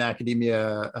in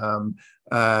academia,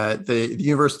 the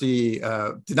university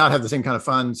did not have the same kind of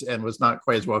funds and was not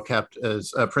quite as well kept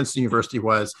as Princeton University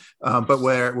was. But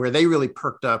where they really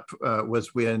perked up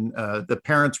was when the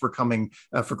parents were coming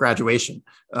for graduation.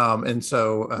 And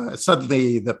so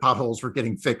suddenly the potholes were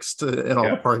getting fixed in all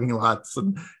the parking lots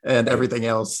and everything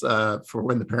else for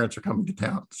when the parents are coming to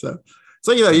town. So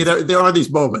there are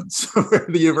these moments where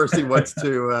the university wants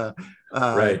to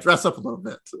dress up a little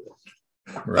bit.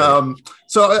 Right.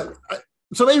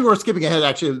 So maybe we're skipping ahead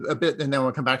actually a bit, and then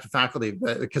we'll come back to faculty,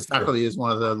 because faculty is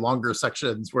one of the longer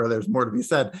sections where there's more to be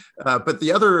said. But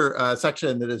the other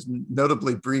section that is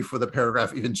notably brief with a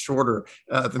paragraph even shorter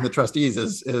than the trustees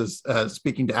is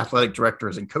speaking to athletic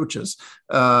directors and coaches,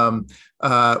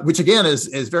 which again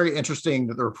is very interesting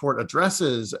that the report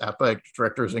addresses athletic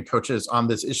directors and coaches on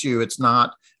this issue. It's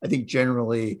not, I think,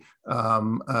 generally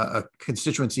a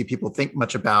constituency people think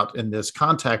much about in this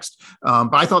context.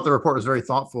 But I thought the report was very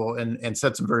thoughtful and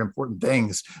said some very important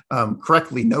things,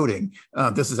 correctly noting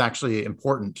this is actually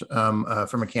important from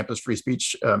a campus free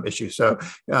speech issue. So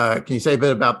can you say a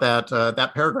bit about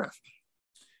that paragraph?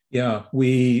 Yeah,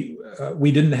 we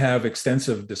didn't have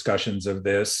extensive discussions of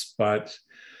this, but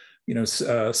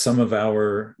some of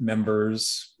our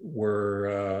members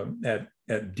were at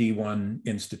D1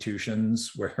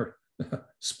 institutions where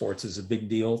sports is a big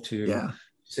deal, to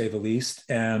say the least.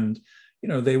 And,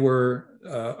 they were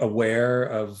aware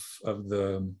of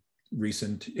the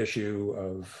recent issue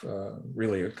of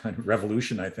really a kind of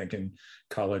revolution, I think, in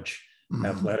college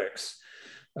athletics,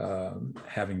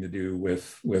 having to do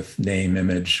with name,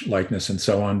 image, likeness, and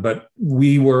so on. But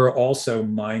we were also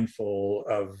mindful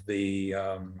of the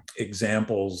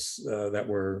examples that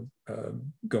were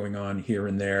going on here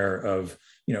and there of,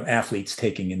 athletes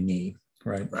taking a knee.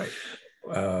 Right.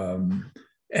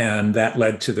 And that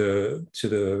led to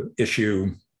the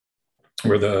issue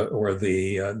or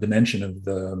the dimension of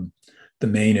the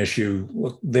main issue.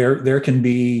 Look, there can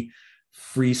be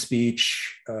free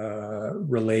speech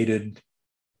related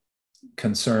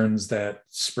concerns that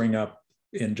spring up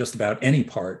in just about any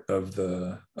part of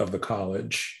the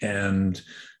college, and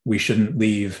we shouldn't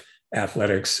leave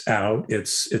athletics out.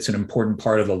 It's an important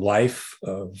part of the life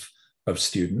of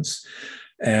students.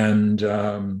 And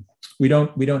we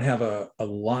don't have a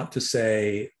lot to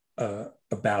say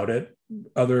about it,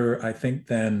 other, I think,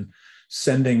 than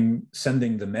sending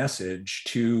the message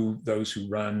to those who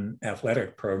run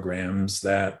athletic programs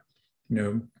that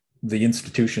the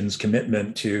institution's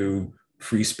commitment to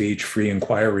free speech, free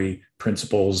inquiry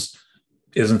principles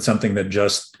isn't something that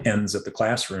just ends at the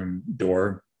classroom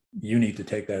door. You need to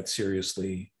take that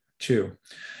seriously too.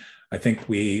 I think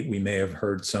we may have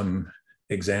heard some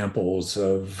examples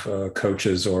of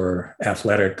coaches or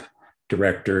athletic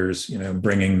directors,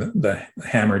 bringing the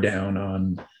hammer down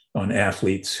on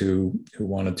athletes who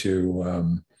wanted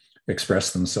to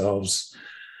express themselves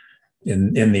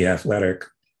in the athletic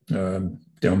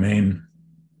domain.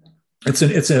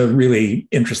 It's a really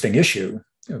interesting issue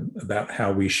about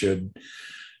how we should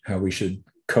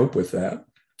cope with that.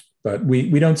 But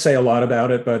we don't say a lot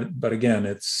about it. But again,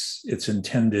 it's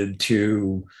intended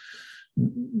to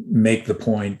make the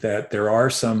point that there are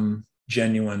some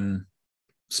genuine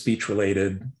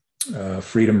speech-related,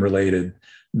 freedom-related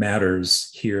matters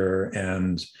here,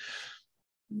 and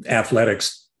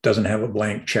athletics doesn't have a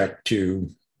blank check to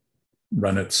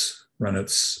run its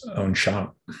own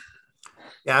shop.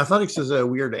 Yeah, athletics is a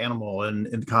weird animal in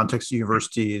the context of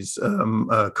universities.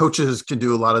 Coaches can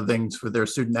do a lot of things for their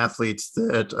student athletes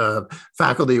that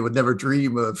faculty would never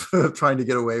dream of trying to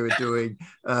get away with doing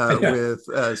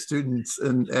with students.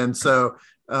 And so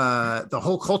the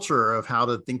whole culture of how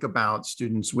to think about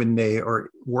students when they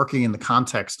are working in the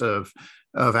context of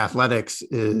athletics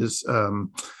is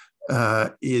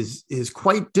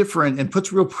quite different and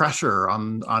puts real pressure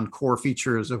on core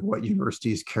features of what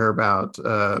universities care about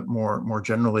more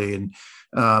generally, and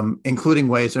including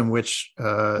ways in which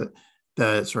the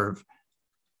sort of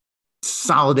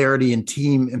solidarity and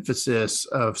team emphasis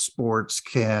of sports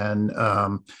can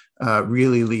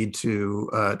really lead to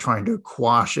trying to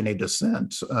quash any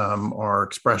dissent or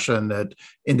expression that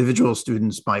individual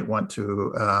students might want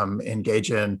to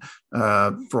engage in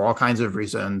for all kinds of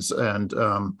reasons. And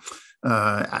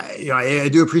I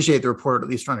do appreciate the report at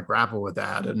least trying to grapple with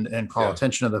that and call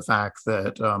attention to the fact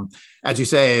that, as you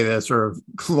say, the sort of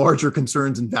larger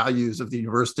concerns and values of the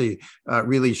university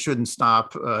really shouldn't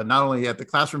stop not only at the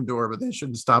classroom door, but they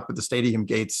shouldn't stop at the stadium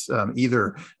gates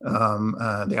either.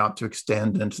 They ought to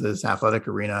extend into this athletic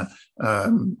arena,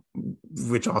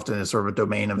 which often is sort of a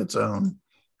domain of its own.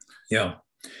 Yeah.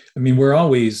 I mean, we're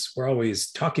always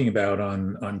talking about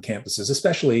on campuses,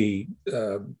 especially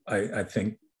I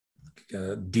think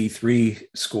D3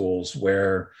 schools,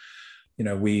 where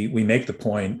we make the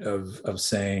point of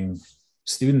saying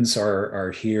students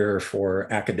are here for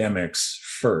academics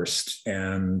first,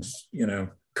 and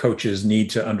coaches need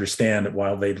to understand that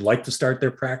while they'd like to start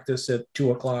their practice at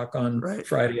 2:00 on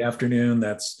Friday afternoon,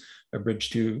 that's a bridge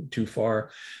too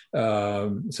far.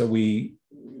 So we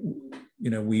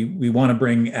want to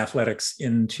bring athletics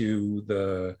into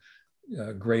the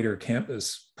greater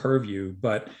campus purview,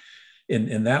 but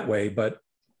in that way. But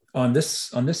on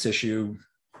this issue,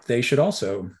 they should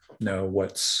also know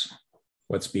what's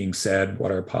being said,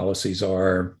 what our policies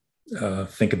are,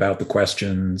 think about the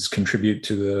questions, contribute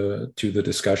to the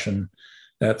discussion.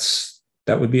 That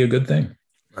would be a good thing.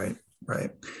 Right.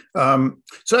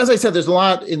 So as I said, there's a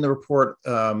lot in the report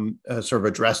sort of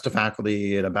addressed to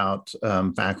faculty and about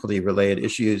faculty related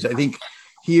issues. I think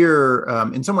here,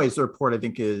 in some ways, the report I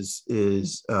think is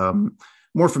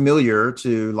more familiar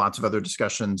to lots of other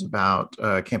discussions about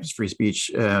campus free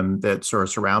speech that sort of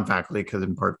surround faculty, because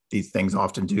in part these things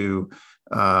often do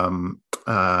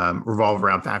revolve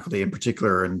around faculty in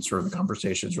particular, and sort of the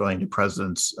conversations relating to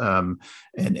presidents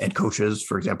and coaches,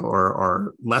 for example,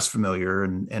 are less familiar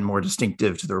and more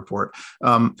distinctive to the report.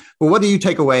 But what do you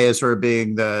take away as sort of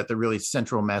being the really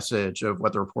central message of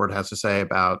what the report has to say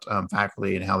about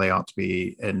faculty and how they ought to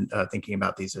be in thinking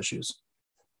about these issues?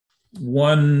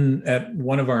 At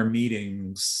one of our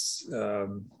meetings,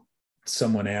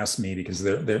 someone asked me, because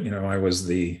I was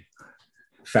the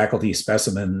faculty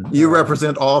specimen. You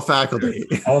represent all faculty.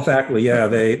 All faculty, yeah.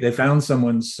 They found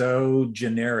someone so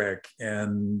generic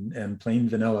and plain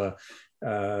vanilla,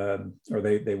 or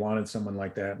they wanted someone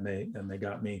like that, and they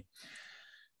got me.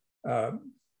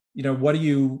 What do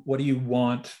you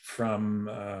want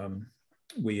from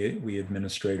we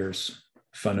administrators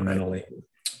fundamentally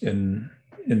in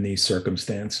these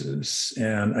circumstances?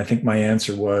 And I think my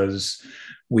answer was,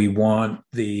 we want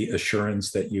the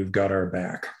assurance that you've got our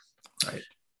back. Right.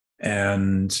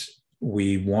 And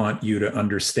we want you to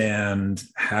understand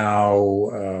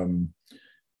how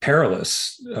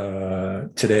perilous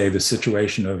today the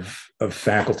situation of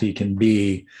faculty can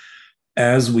be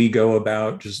as we go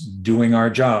about just doing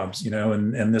our jobs,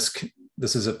 and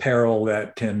this is a peril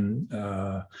that can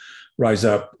rise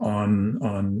up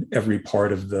on every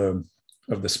part of the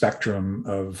spectrum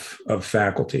of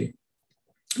faculty,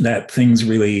 that things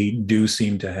really do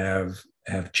seem to have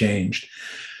changed.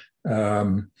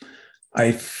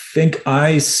 I think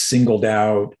I singled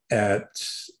out at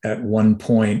one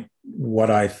point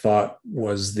what I thought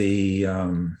was the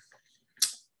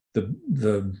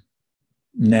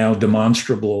now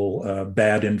demonstrable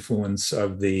bad influence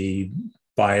of the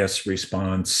bias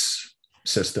response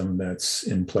system that's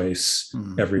in place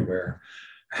everywhere.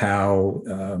 How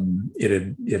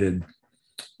it had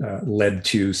led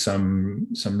to some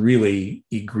really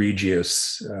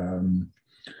egregious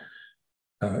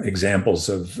examples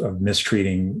of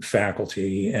mistreating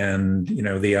faculty, and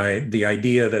the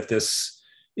idea that this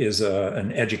is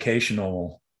an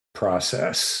educational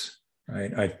process,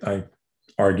 right? I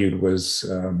argued was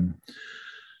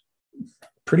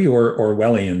pretty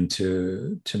Orwellian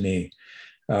to me.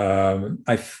 I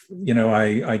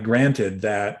granted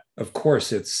that, of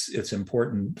course, it's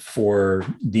important for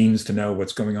deans to know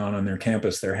what's going on their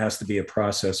campus. There has to be a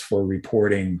process for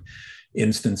reporting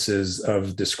instances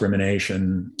of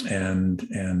discrimination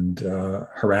and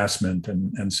harassment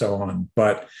and so on.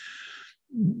 But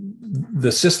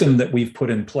the system that we've put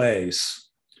in place,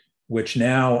 which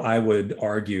now I would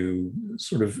argue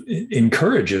sort of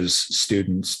encourages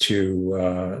students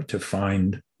to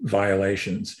find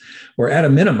violations, or at a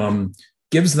minimum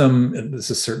gives them, and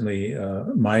this is certainly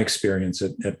my experience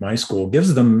at my school,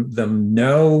 gives them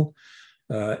no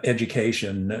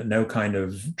education, no kind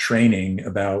of training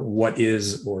about what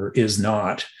is or is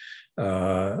not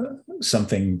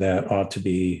something that ought to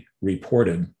be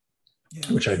reported.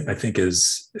 Yeah. Which I think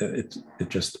is, it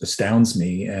just astounds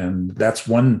me. And that's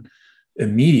one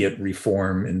immediate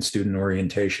reform in student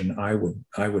orientation I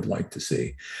would like to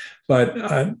see.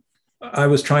 But I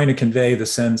was trying to convey the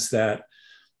sense that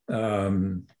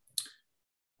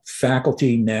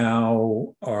faculty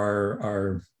now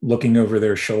are looking over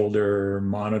their shoulder,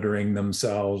 monitoring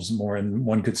themselves more, and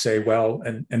one could say, well,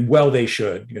 and well, they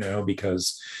should,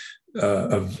 because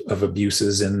of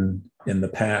abuses in the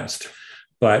past.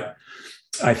 But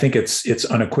I think it's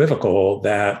unequivocal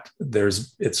that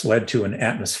it's led to an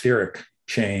atmospheric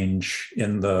change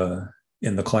in the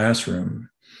classroom.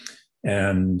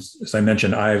 And as I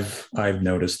mentioned, I've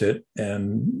noticed it.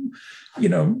 And,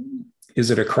 is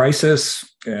it a crisis?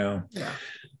 Yeah.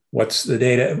 What's the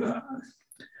data?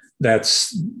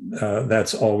 That's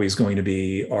always going to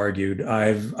be argued.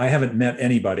 I haven't met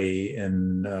anybody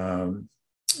in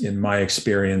my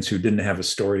experience who didn't have a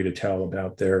story to tell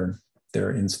about their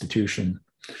institution.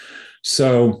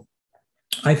 So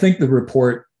I think the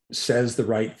report says the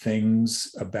right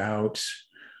things about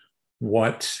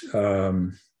what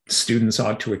students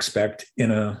ought to expect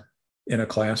in a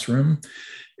classroom,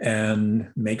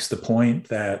 and makes the point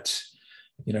that,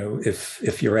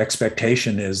 if your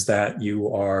expectation is that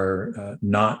you are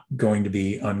not going to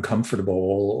be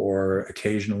uncomfortable or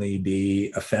occasionally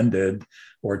be offended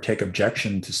or take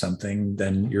objection to something,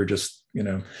 then you're just,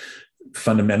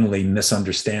 fundamentally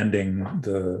misunderstanding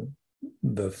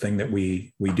the thing that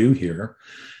we do here,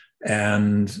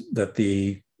 and that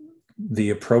the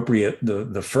appropriate,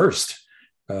 the first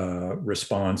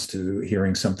response to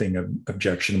hearing something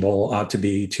objectionable ought to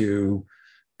be to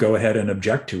go ahead and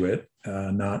object to it,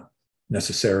 not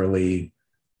necessarily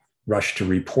rush to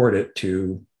report it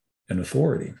to an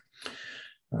authority.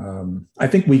 I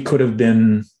think we could have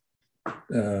been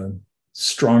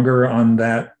stronger on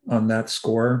that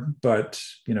score, but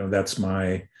that's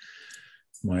my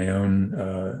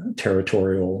own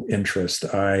territorial interest.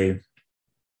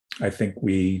 I think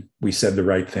we said the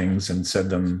right things and said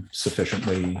them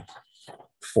sufficiently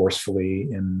forcefully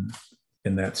in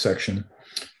that section,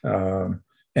 and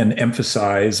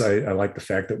emphasize. I like the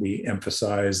fact that we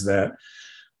emphasize that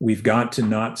we've got to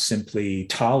not simply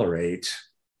tolerate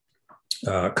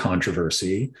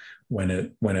controversy when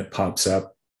it pops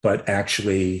up, but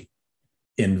actually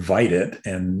invite it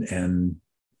and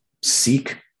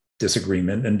seek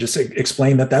disagreement, and just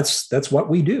explain that that's what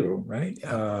we do, right?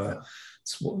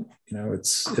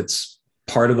 It's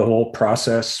part of the whole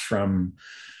process, from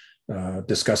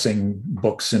discussing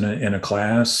books in a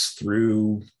class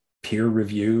through peer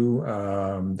review.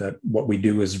 That what we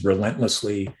do is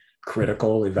relentlessly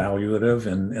critical, evaluative,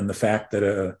 and the fact that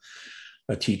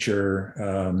a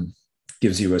teacher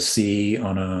gives you a C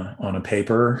on a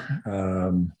paper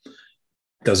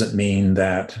doesn't mean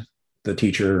that the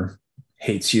teacher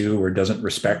hates you or doesn't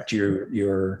respect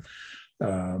your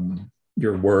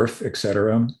worth, et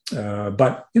cetera.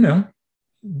 But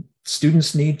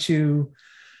students need to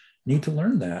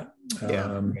learn that.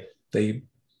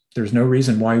 There's no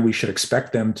reason why we should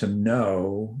expect them to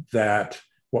know that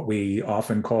what we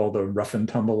often call the rough and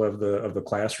tumble of the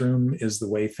classroom is the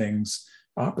way things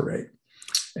operate.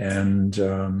 And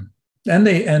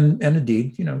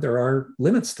indeed, there are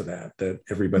limits to that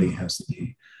everybody has to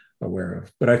be aware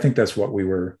of. But I think that's what we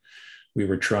were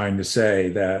trying to say,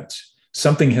 that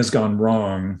something has gone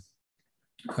wrong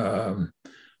on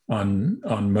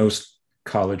most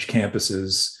college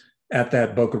campuses. At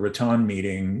that Boca Raton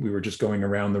meeting, we were just going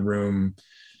around the room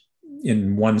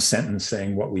in one sentence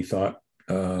saying what we thought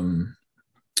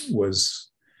was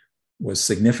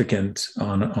significant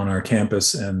on our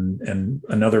campus, and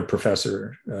another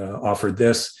professor offered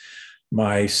this: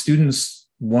 my students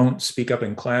won't speak up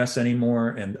in class anymore,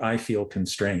 and I feel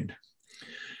constrained.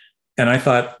 And I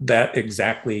thought that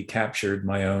exactly captured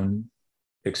my own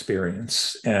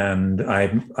experience. And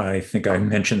I think I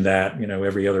mentioned that,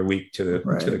 every other week to the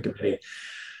committee.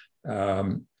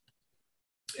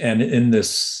 And in this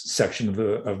section of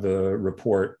the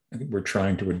report, I think we're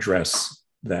trying to address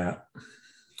that.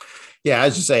 Yeah,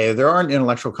 as you say, if there aren't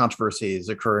intellectual controversies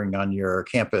occurring on your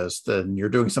campus, then you're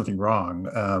doing something wrong.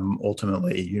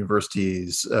 Ultimately,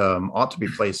 universities ought to be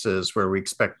places where we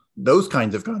expect those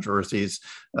kinds of controversies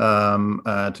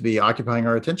to be occupying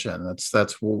our attention.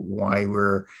 That's why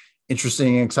we're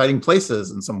interesting and exciting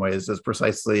places in some ways, is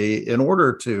precisely in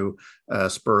order to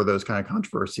spur those kind of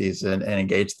controversies and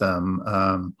engage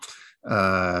them.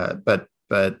 But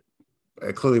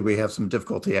clearly we have some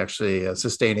difficulty actually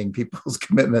sustaining people's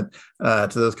commitment to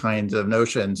those kinds of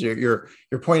notions. Your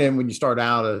point in when you start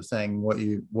out of saying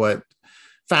what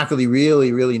faculty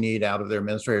really need out of their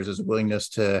administrators is a willingness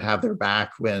to have their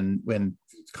back when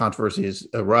controversies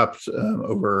erupt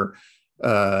over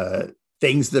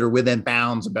things that are within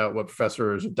bounds about what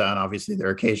professors have done. Obviously, there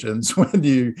are occasions when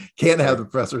you can't have the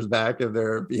professors back if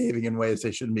they're behaving in ways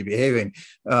they shouldn't be behaving.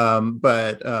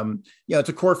 It's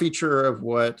a core feature of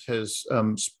what has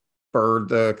spurred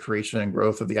the creation and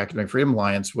growth of the Academic Freedom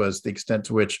Alliance was the extent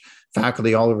to which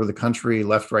faculty all over the country,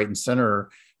 left, right, and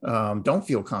center, don't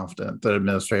feel confident that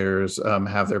administrators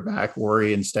have their back,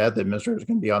 worry instead that administrators are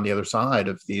going to be on the other side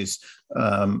of these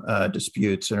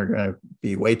disputes and are going to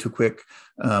be way too quick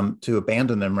to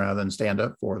abandon them rather than stand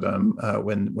up for them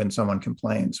when someone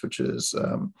complains, which is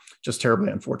just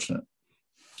terribly unfortunate.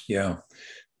 Yeah.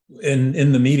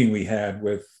 In the meeting we had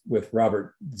with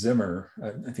Robert Zimmer,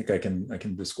 I think I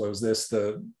can disclose this.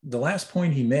 The last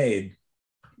point he made,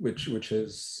 which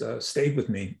has stayed with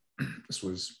me, this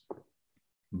was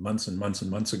months and months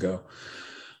and months ago,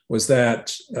 was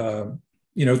that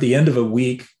at the end of a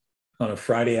week on a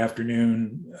Friday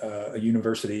afternoon, a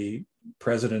university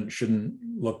president shouldn't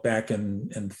look back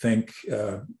and think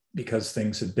because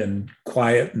things had been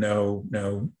quiet,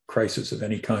 no crisis of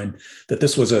any kind, that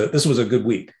this was a good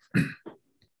week.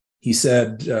 He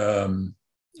said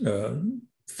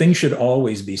things should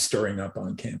always be stirring up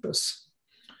on campus,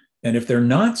 and if they're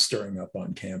not stirring up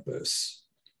on campus,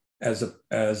 as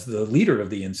the leader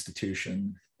of the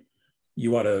institution,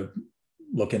 you ought to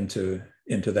look into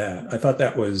that. I thought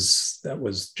that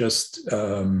was just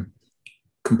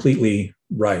completely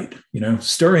right.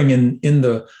 Stirring in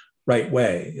the right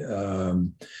way.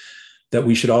 That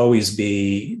we should always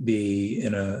be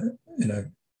in a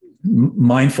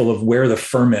mindful of where the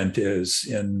ferment is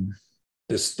in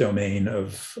this domain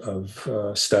of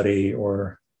study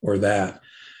or that.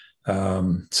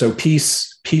 So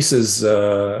peace is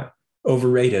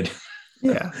overrated.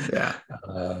 Yeah.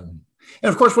 And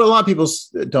of course, what a lot of people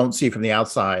don't see from the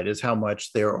outside is how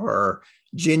much there are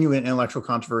genuine intellectual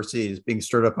controversies being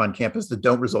stirred up on campus that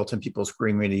don't result in people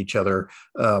screaming at each other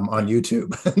on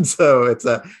YouTube. And so it's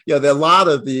a lot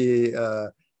of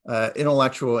the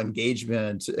intellectual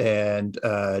engagement and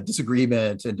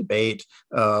disagreement and debate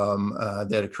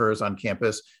that occurs on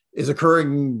campus is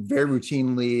occurring very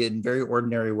routinely in very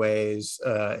ordinary ways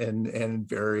and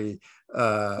very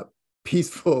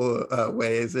peaceful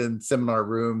ways in seminar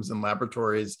rooms and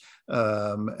laboratories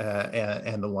and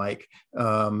the like.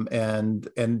 And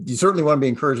you certainly want to be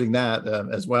encouraging that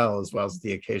as well as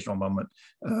the occasional moment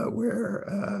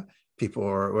where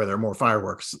where there are more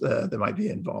fireworks that might be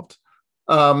involved.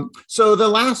 So the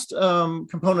last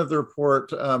component of the report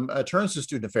turns to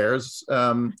student affairs.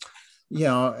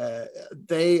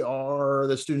 They are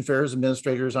the student affairs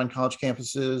administrators on college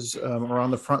campuses are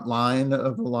on the front line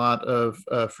of a lot of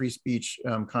free speech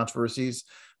controversies.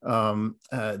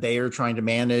 They are trying to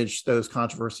manage those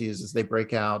controversies as they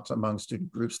break out among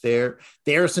student groups. Their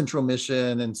central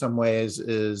mission in some ways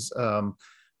is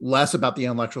less about the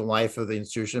intellectual life of the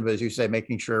institution, but as you say,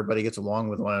 making sure everybody gets along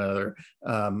with one another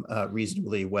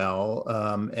reasonably well.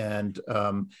 And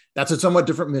that's a somewhat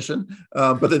different mission,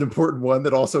 but an important one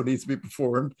that also needs to be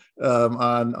performed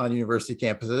on university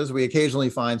campuses. We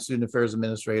occasionally find student affairs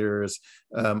administrators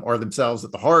are themselves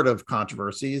at the heart of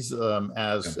controversies,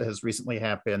 as has recently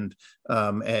happened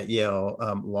at Yale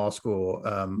Law School,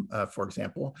 for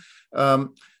example.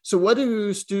 So what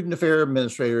do student affairs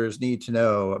administrators need to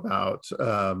know about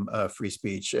free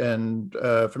speech? And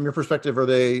from your perspective, are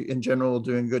they in general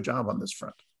doing a good job on this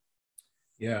front?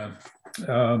 Yeah.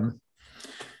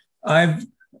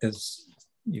 As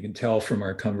you can tell from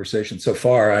our conversation so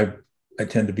far, I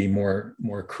tend to be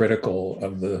more critical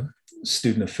of the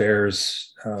student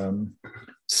affairs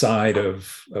side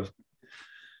of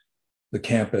the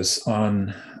campus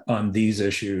on these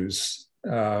issues.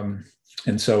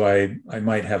 And so I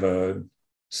might have a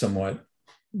somewhat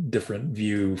different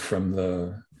view from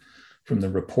the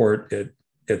report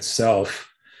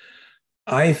itself.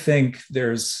 I think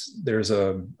there's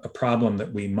a problem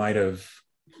that we might have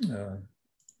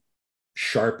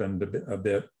sharpened a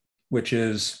bit, which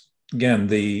is, again,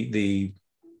 the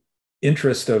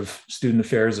interest of student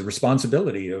affairs, the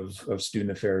responsibility of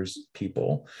student affairs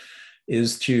people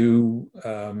is to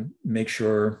make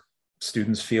sure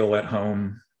students feel at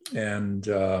home and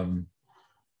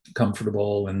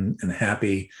comfortable and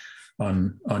happy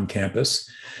on campus.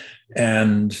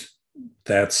 And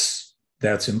that's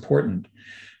important.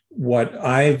 What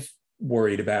I've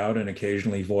worried about and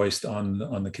occasionally voiced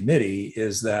on the committee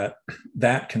is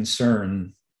that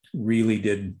concern really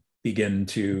did begin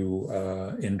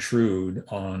to intrude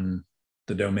on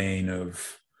the domain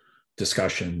of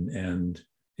discussion and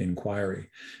inquiry.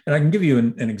 And I can give you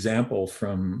an example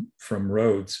from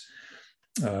Rhodes.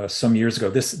 Some years ago,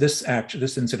 this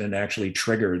incident actually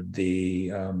triggered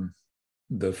the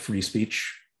free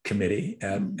speech committee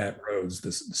at Rhodes.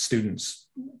 The students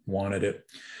wanted it.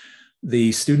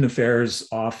 The Student Affairs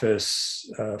Office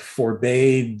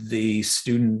forbade the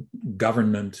student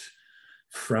government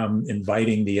from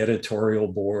inviting the editorial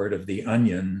board of The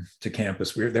Onion to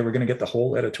campus. They were going to get the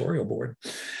whole editorial board,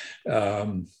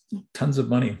 tons of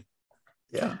money,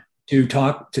 to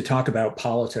talk about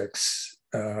politics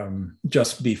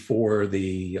just before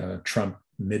the Trump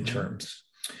midterms.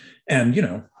 And,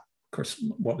 of course,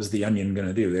 what was The Onion going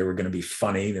to do? They were going to be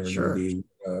funny. They were going to be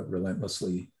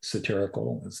relentlessly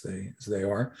satirical, as they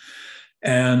are.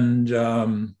 And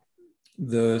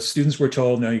the students were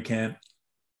told, no, you can't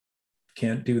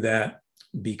do that,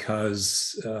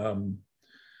 because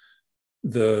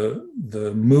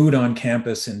the mood on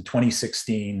campus in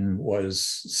 2016 was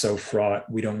so fraught.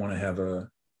 We don't want to have a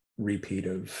repeat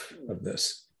of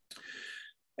this.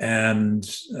 And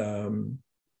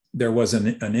there was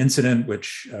an incident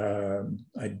which I'm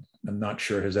not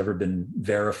sure has ever been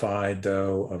verified,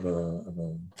 though, of a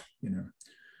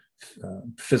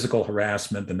physical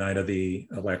harassment the night of the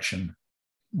election,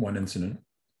 one incident.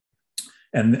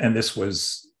 And this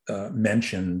was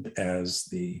mentioned as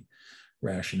the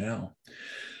rationale.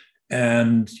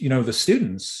 And, the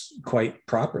students quite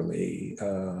properly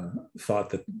thought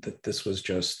that this was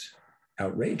just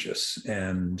outrageous.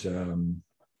 And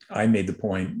I made the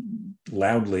point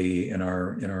loudly in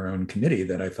our own committee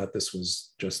that I thought this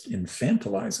was just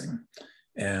infantilizing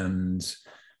and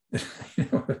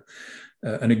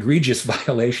an egregious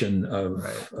violation of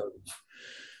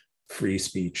free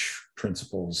speech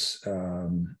principles.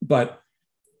 But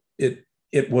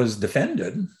it was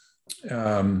defended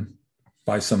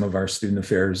by some of our student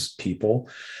affairs people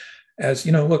as,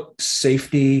 look,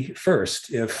 safety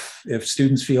first. If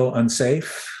students feel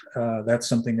unsafe, that's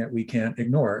something that we can't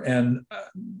ignore. And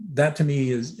that to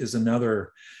me is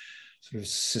another sort of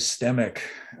systemic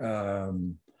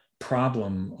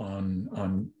problem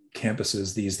on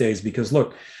campuses these days, because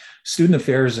look, student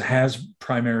affairs has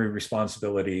primary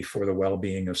responsibility for the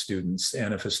well-being of students.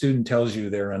 And if a student tells you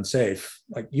they're unsafe,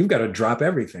 like, you've got to drop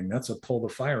everything. That's a pull the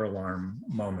fire alarm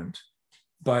moment.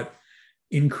 But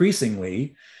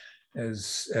increasingly,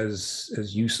 as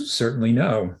you certainly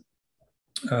know,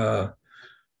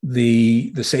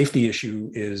 the safety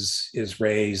issue is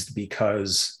raised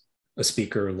because a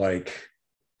speaker like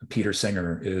Peter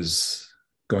Singer is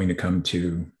going to come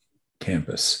to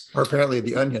campus, or apparently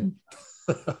The Onion.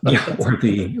 Yeah, or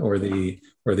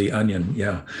the Onion.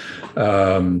 Yeah,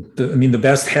 the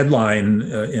best headline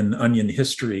in Onion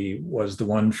history was the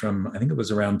one from, I think it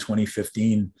was around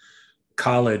 2015.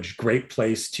 College, great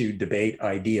place to debate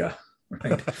idea,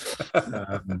 right?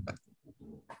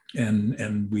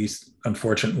 And we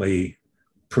unfortunately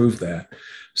proved that.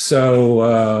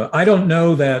 So I don't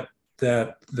know that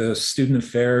the student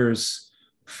affairs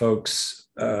folks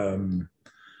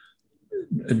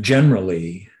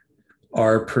generally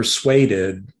are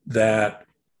persuaded that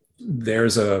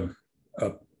there's a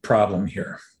problem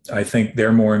here. I think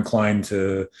they're more inclined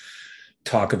to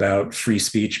talk about free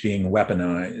speech being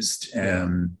weaponized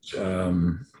and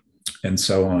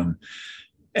so on.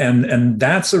 And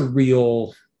that's a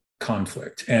real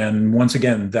conflict. And once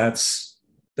again, that's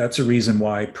a reason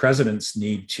why presidents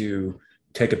need to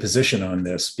take a position on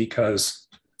this, because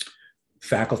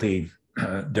faculty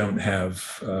don't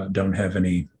have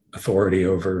any authority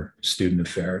over student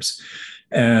affairs.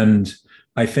 And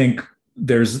I think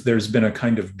there's been a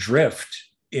kind of drift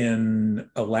in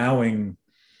allowing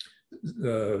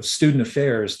student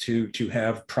affairs to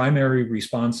have primary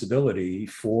responsibility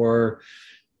for,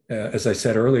 as I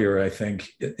said earlier, I think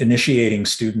initiating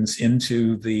students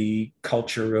into the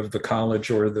culture of the college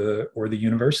or the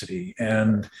university.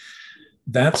 And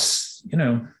that's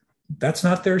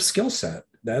not their skill set.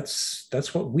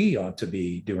 That's what we ought to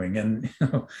be doing. And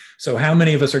so how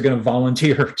many of us are going to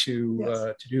volunteer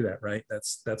to do that, right?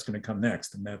 That's going to come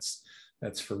next, and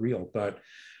that's for real. But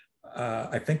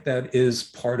I think that is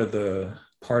part of the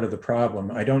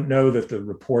problem. I don't know that the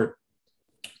report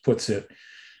puts it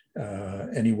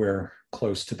anywhere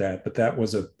close to that. But that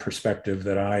was a perspective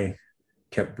that I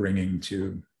kept bringing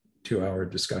to our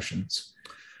discussions.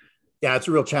 Yeah, it's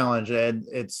a real challenge, and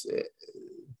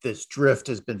this drift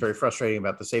has been very frustrating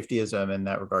about the safetyism in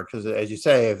that regard, because as you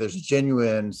say, if there's a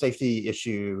genuine safety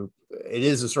issue, it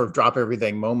is a sort of drop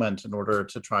everything moment in order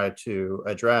to try to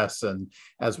address. And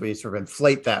as we sort of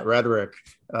inflate that rhetoric,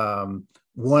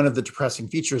 one of the depressing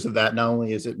features of that, not only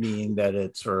does it mean that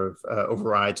it sort of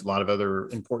overrides a lot of other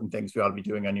important things we ought to be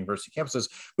doing on university campuses,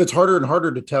 but it's harder and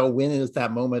harder to tell when is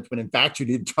that moment when in fact you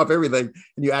need to drop everything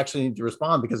and you actually need to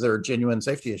respond, because there are genuine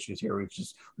safety issues here. We've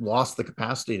just lost the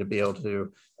capacity to be able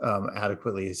to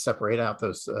adequately separate out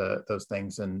those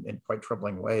things in quite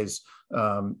troubling ways,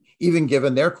 even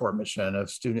given their core mission of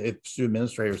student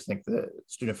administrators think that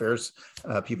student affairs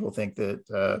people think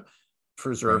that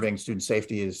preserving student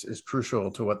safety is crucial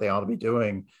to what they ought to be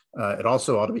doing. It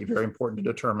also ought to be very important to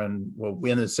determine, well,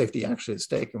 when is safety actually at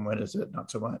stake and when is it not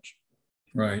so much?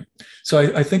 Right. So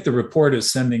I think the report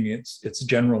is sending its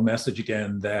general message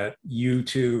again that you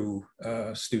too,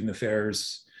 student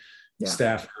affairs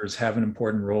staffers, have an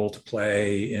important role to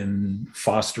play in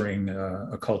fostering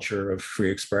a culture of free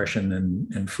expression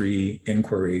and free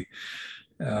inquiry.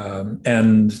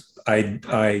 And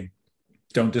I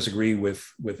don't disagree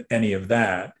with any of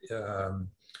that.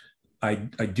 I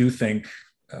do think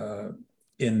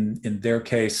in their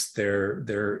case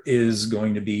there is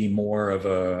going to be more of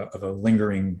a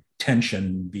lingering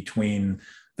tension between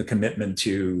the commitment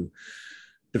to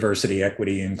diversity,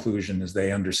 equity, inclusion as they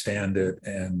understand it,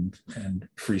 and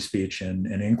free speech and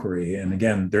inquiry. And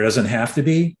again, there doesn't have to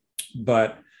be,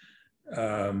 but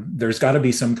there's got to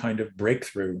be some kind of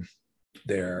breakthrough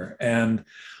there. And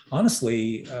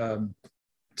honestly,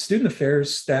 student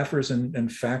affairs staffers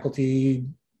and faculty,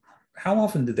 how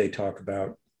often do they talk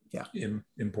about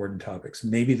important topics?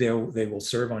 Maybe they will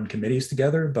serve on committees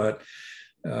together, but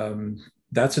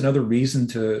that's another reason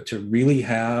to really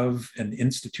have an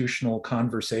institutional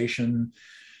conversation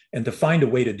and to find a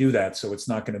way to do that so it's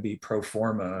not going to be pro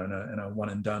forma and a one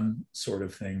and done sort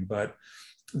of thing. But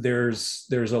there's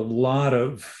a lot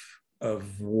of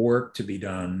work to be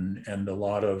done, and a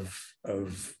lot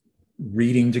of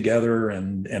reading together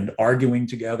and arguing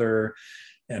together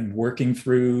and working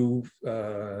through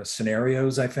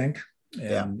scenarios, I think,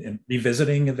 and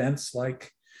revisiting events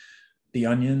like the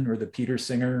Onion or the Peter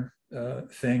Singer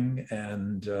thing,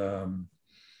 and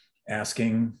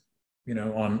asking,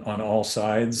 on all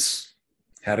sides,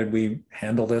 how did we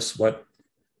handle this? What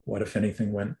if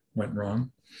anything went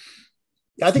wrong?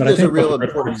 I think there's a real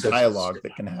important dialogue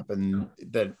that can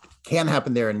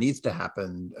happen there and needs to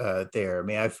happen there. I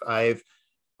mean,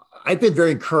 I've been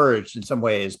very encouraged in some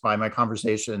ways by my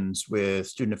conversations with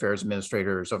student affairs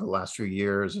administrators over the last few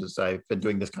years as I've been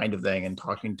doing this kind of thing and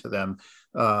talking to them.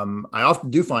 I often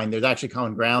do find there's actually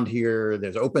common ground here.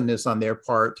 There's openness on their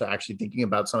part to actually thinking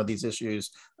about some of these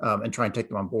issues and trying to take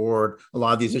them on board. A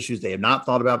lot of these issues they have not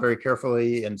thought about very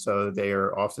carefully, and so they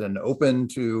are often open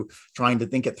to trying to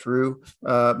think it through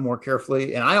more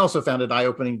carefully. And I also found it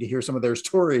eye-opening to hear some of their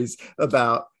stories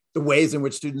about the ways in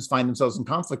which students find themselves in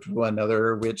conflict with one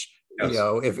another, which,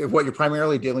 if what you're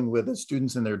primarily dealing with is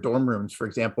students in their dorm rooms, for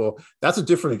example, that's a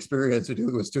different experience to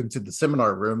dealing with students in the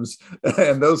seminar rooms.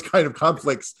 And those kind of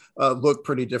conflicts look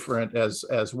pretty different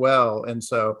as well. And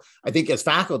so I think as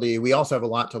faculty, we also have a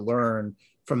lot to learn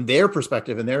from their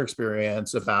perspective and their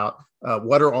experience about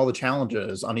what are all the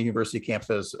challenges on a university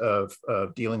campus of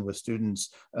dealing with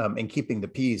students and keeping the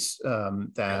peace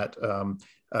that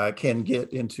can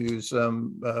get into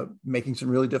some making some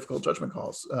really difficult judgment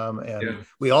calls,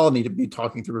 we all need to be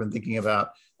talking through and thinking about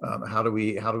how do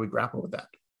we grapple with that.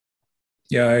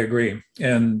 Yeah, I agree.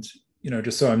 And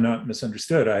just so I'm not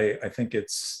misunderstood, I think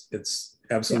it's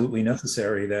absolutely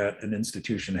necessary that an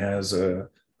institution has a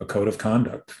code of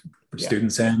conduct for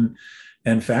students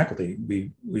and faculty.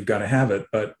 We've got to have it,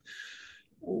 but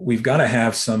we've got to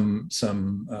have some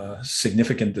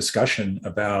significant discussion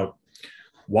about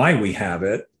why we have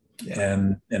it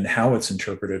and how it's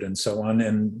interpreted and so on.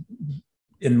 And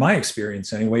in my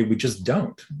experience anyway, we just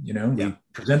don't, we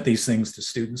present these things to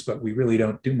students, but we really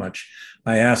don't do much.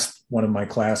 I asked one of my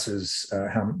classes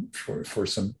for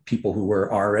some people who were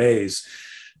RAs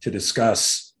to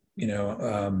discuss,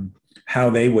 how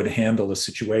they would handle a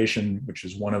situation, which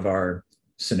is one of our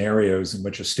scenarios in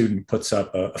which a student puts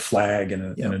up a flag in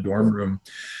a dorm room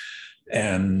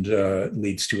and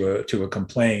leads to a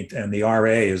complaint, and the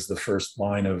RA is the first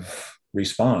line of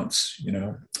response,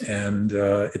 and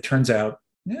it turns out,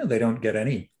 they don't get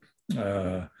any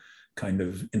kind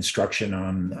of instruction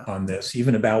on this,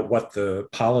 even about what the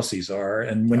policies are.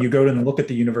 And when you go and look at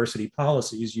the university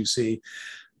policies, you see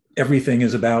everything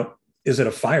is about, is it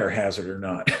a fire hazard or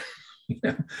not?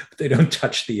 But they don't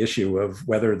touch the issue of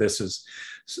whether this is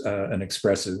an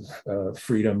expressive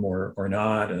freedom or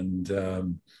not. And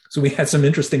so we had some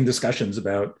interesting discussions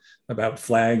about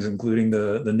flags, including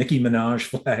the Nicki Minaj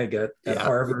flag at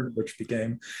Harvard, which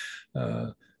became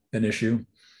an issue.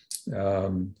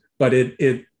 But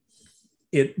it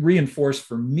reinforced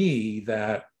for me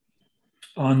that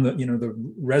on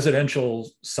the residential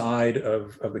side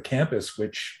of the campus,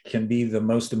 which can be the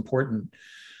most important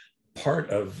part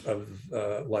of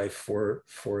life for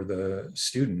the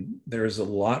student, there's a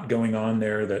lot going on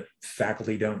there that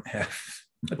faculty don't have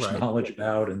much knowledge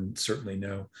about, and certainly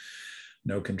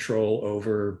no control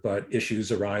over, but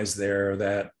issues arise there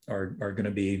that are going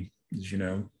to be, as you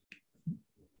know,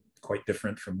 quite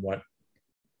different from what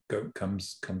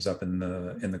comes up in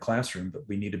the classroom, but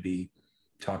we need to be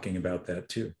talking about that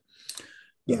too.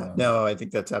 Yeah, no, I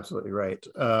think that's absolutely right.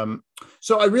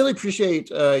 So I really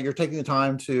appreciate your taking the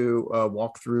time to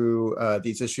walk through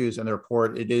these issues and the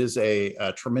report. It is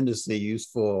a tremendously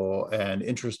useful and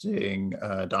interesting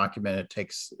document. It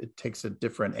takes a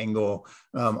different angle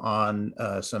on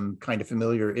some kind of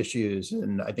familiar issues,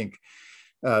 and I think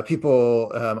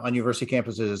people on university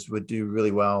campuses would do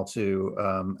really well to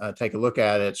take a look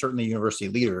at it. Certainly university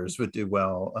leaders would do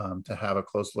well to have a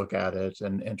close look at it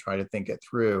and try to think it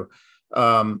through.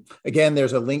 Again,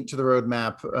 there's a link to the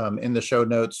roadmap in the show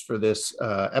notes for this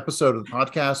episode of the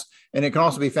podcast, and it can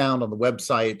also be found on the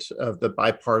website of the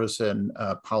Bipartisan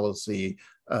Policy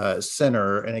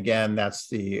Center. And again, that's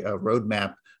the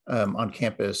roadmap on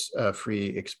campus free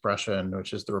expression,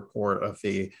 which is the report of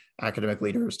the Academic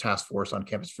Leaders Task Force on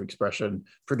Campus Free Expression,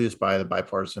 produced by the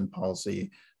Bipartisan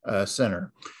Policy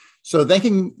Center. So thank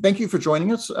you for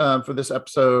joining us for this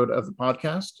episode of the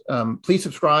podcast. Please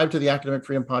subscribe to the Academic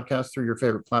Freedom Podcast through your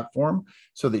favorite platform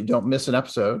so that you don't miss an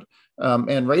episode,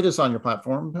 and rate us on your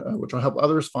platform, which will help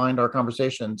others find our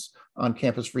conversations on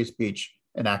campus free speech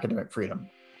and academic freedom.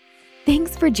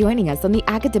 Thanks for joining us on the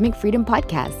Academic Freedom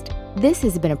Podcast. This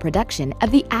has been a production of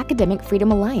the Academic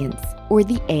Freedom Alliance, or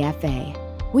the AFA.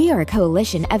 We are a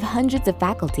coalition of hundreds of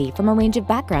faculty from a range of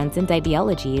backgrounds and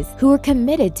ideologies who are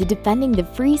committed to defending the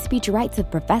free speech rights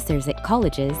of professors at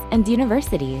colleges and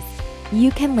universities. You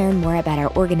can learn more about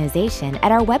our organization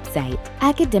at our website,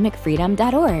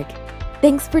 academicfreedom.org.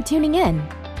 Thanks for tuning in,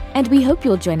 and we hope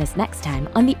you'll join us next time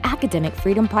on the Academic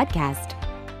Freedom Podcast.